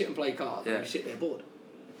video, you sit and play cards, or you sit there bored.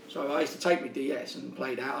 So I used to take my DS and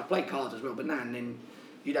play that. I'd play cards as well, but now and then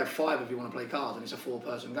you'd have 5 if you want to play cards, and it's a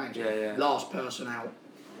 4-person game. So last person out.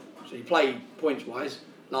 So you play points-wise,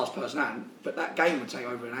 last person out, but that game would take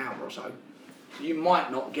over an hour or so. So you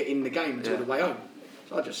might not get in the game until the way home.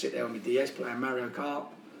 So I just sit there on my DS playing Mario Kart,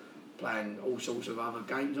 playing all sorts of other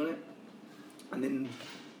games on it. And then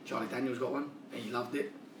Charlie Daniels got one, and he loved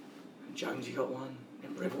it. And Jonesy got one,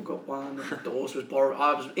 and Revel got one, and Dawes was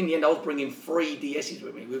borrowing. In the end, I was bringing 3 DSs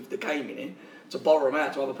with me with the game in it to borrow them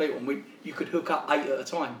out to other people. And you could hook up 8 at a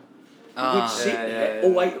time. We'd sit there,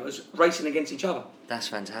 all 8 of us, racing against each other. That's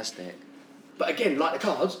fantastic. But again, like the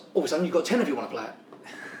cards, all of a sudden you've got 10 of you want to play it.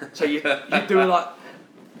 So you do like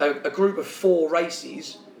a group of 4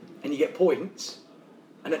 races, and you get points.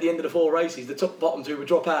 And at the end of the 4 races, the bottom 2 would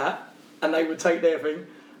drop out, and they would take their thing.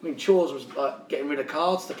 I mean, Chores was like getting rid of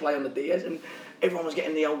cards to play on the DS, and everyone was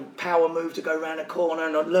getting the old power move to go around the corner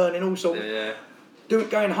and learning all sorts.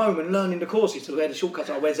 Going home and learning the courses to where the shortcuts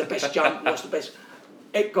are. Where's the best jump? What's the best?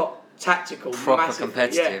 It got tactical, proper massive,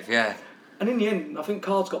 competitive, yeah. And in the end, I think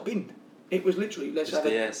cards got binned. It was literally let's just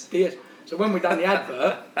have DS. So when we done the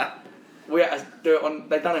advert, we had to do it on.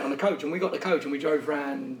 They done it on the coach, and we got the coach, and we drove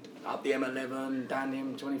round up the M11, down the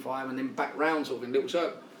M25, and then back round sort of in little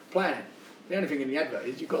circle, playing it. The only thing in the advert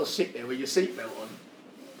is you've got to sit there with your seatbelt on,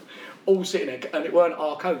 all sitting there, and it weren't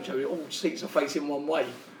our coach, so all seats are facing one way.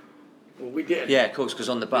 Well, we didn't. Yeah, of course, because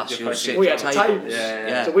on the bus you'll sit we at had tables.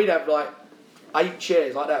 Yeah. So we'd have like 8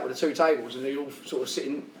 chairs like that with the 2 tables, and they're all sort of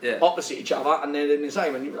sitting opposite each other, and they're in the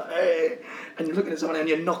same, and you're like, hey, and you're looking at someone and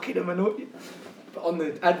you're knocking them and all. But on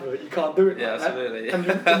the advert, you can't do it. Yeah, like absolutely.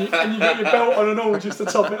 That. And you get your belt on and all just to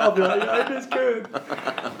top it up. You're like, yeah, that's good.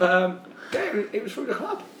 It was through the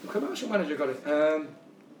club. The commercial manager got it. That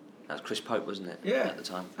was Chris Pope, wasn't it? Yeah. At the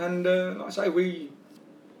time. And like I say, we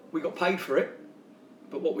got paid for it,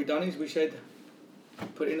 but what we done is we said,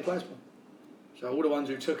 put it in the plasma. So all the ones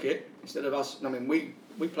who took it, instead of us, I mean,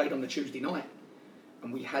 we played on the Tuesday night,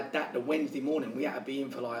 and we had that the Wednesday morning. We had to be in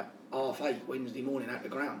for like 8:30 Wednesday morning at the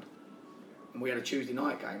ground. And we had a Tuesday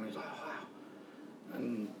night game, and it was like, oh, wow.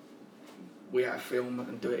 And we had to film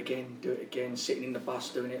and do it again, sitting in the bus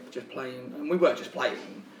doing it, just playing. And we weren't just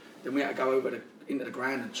playing. Then we had to go over into the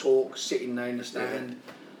ground and talk, sitting there in the stand.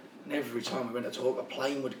 And every time we went to talk, a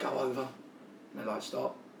plane would go over. And they'd like,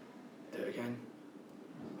 stop, do it again.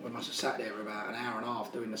 We must have sat there for about an hour and a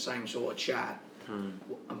half doing the same sort of chat.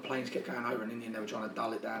 And planes kept going over, and in the end they were trying to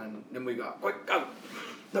dull it down. And then we go, quick, go.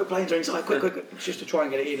 No planes are inside, quick. Just to try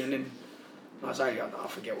and get it in. And then, like I say, I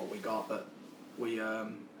forget what we got, but we, I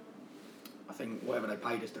think whatever they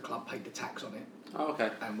paid us, the club paid the tax on it. Oh,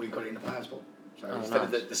 okay. And we got it in the players' pool. So instead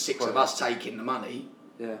of the 6 of us taking the money,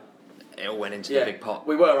 it all went into the big pot.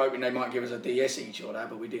 We were hoping they might give us a DS each or that,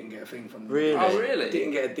 but we didn't get a thing from them. Really? Oh, really?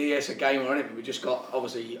 Didn't get a DS, a game or anything. We just got,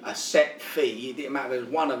 obviously, a set fee. It didn't matter if it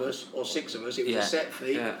was 1 of us or 6 of us. It was a set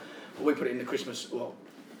fee. Yeah. But we put it in the Christmas,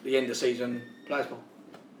 the end of season players' pool.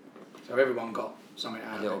 So everyone got something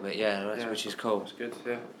out of it. A little bit, which is cool. That's good, yeah.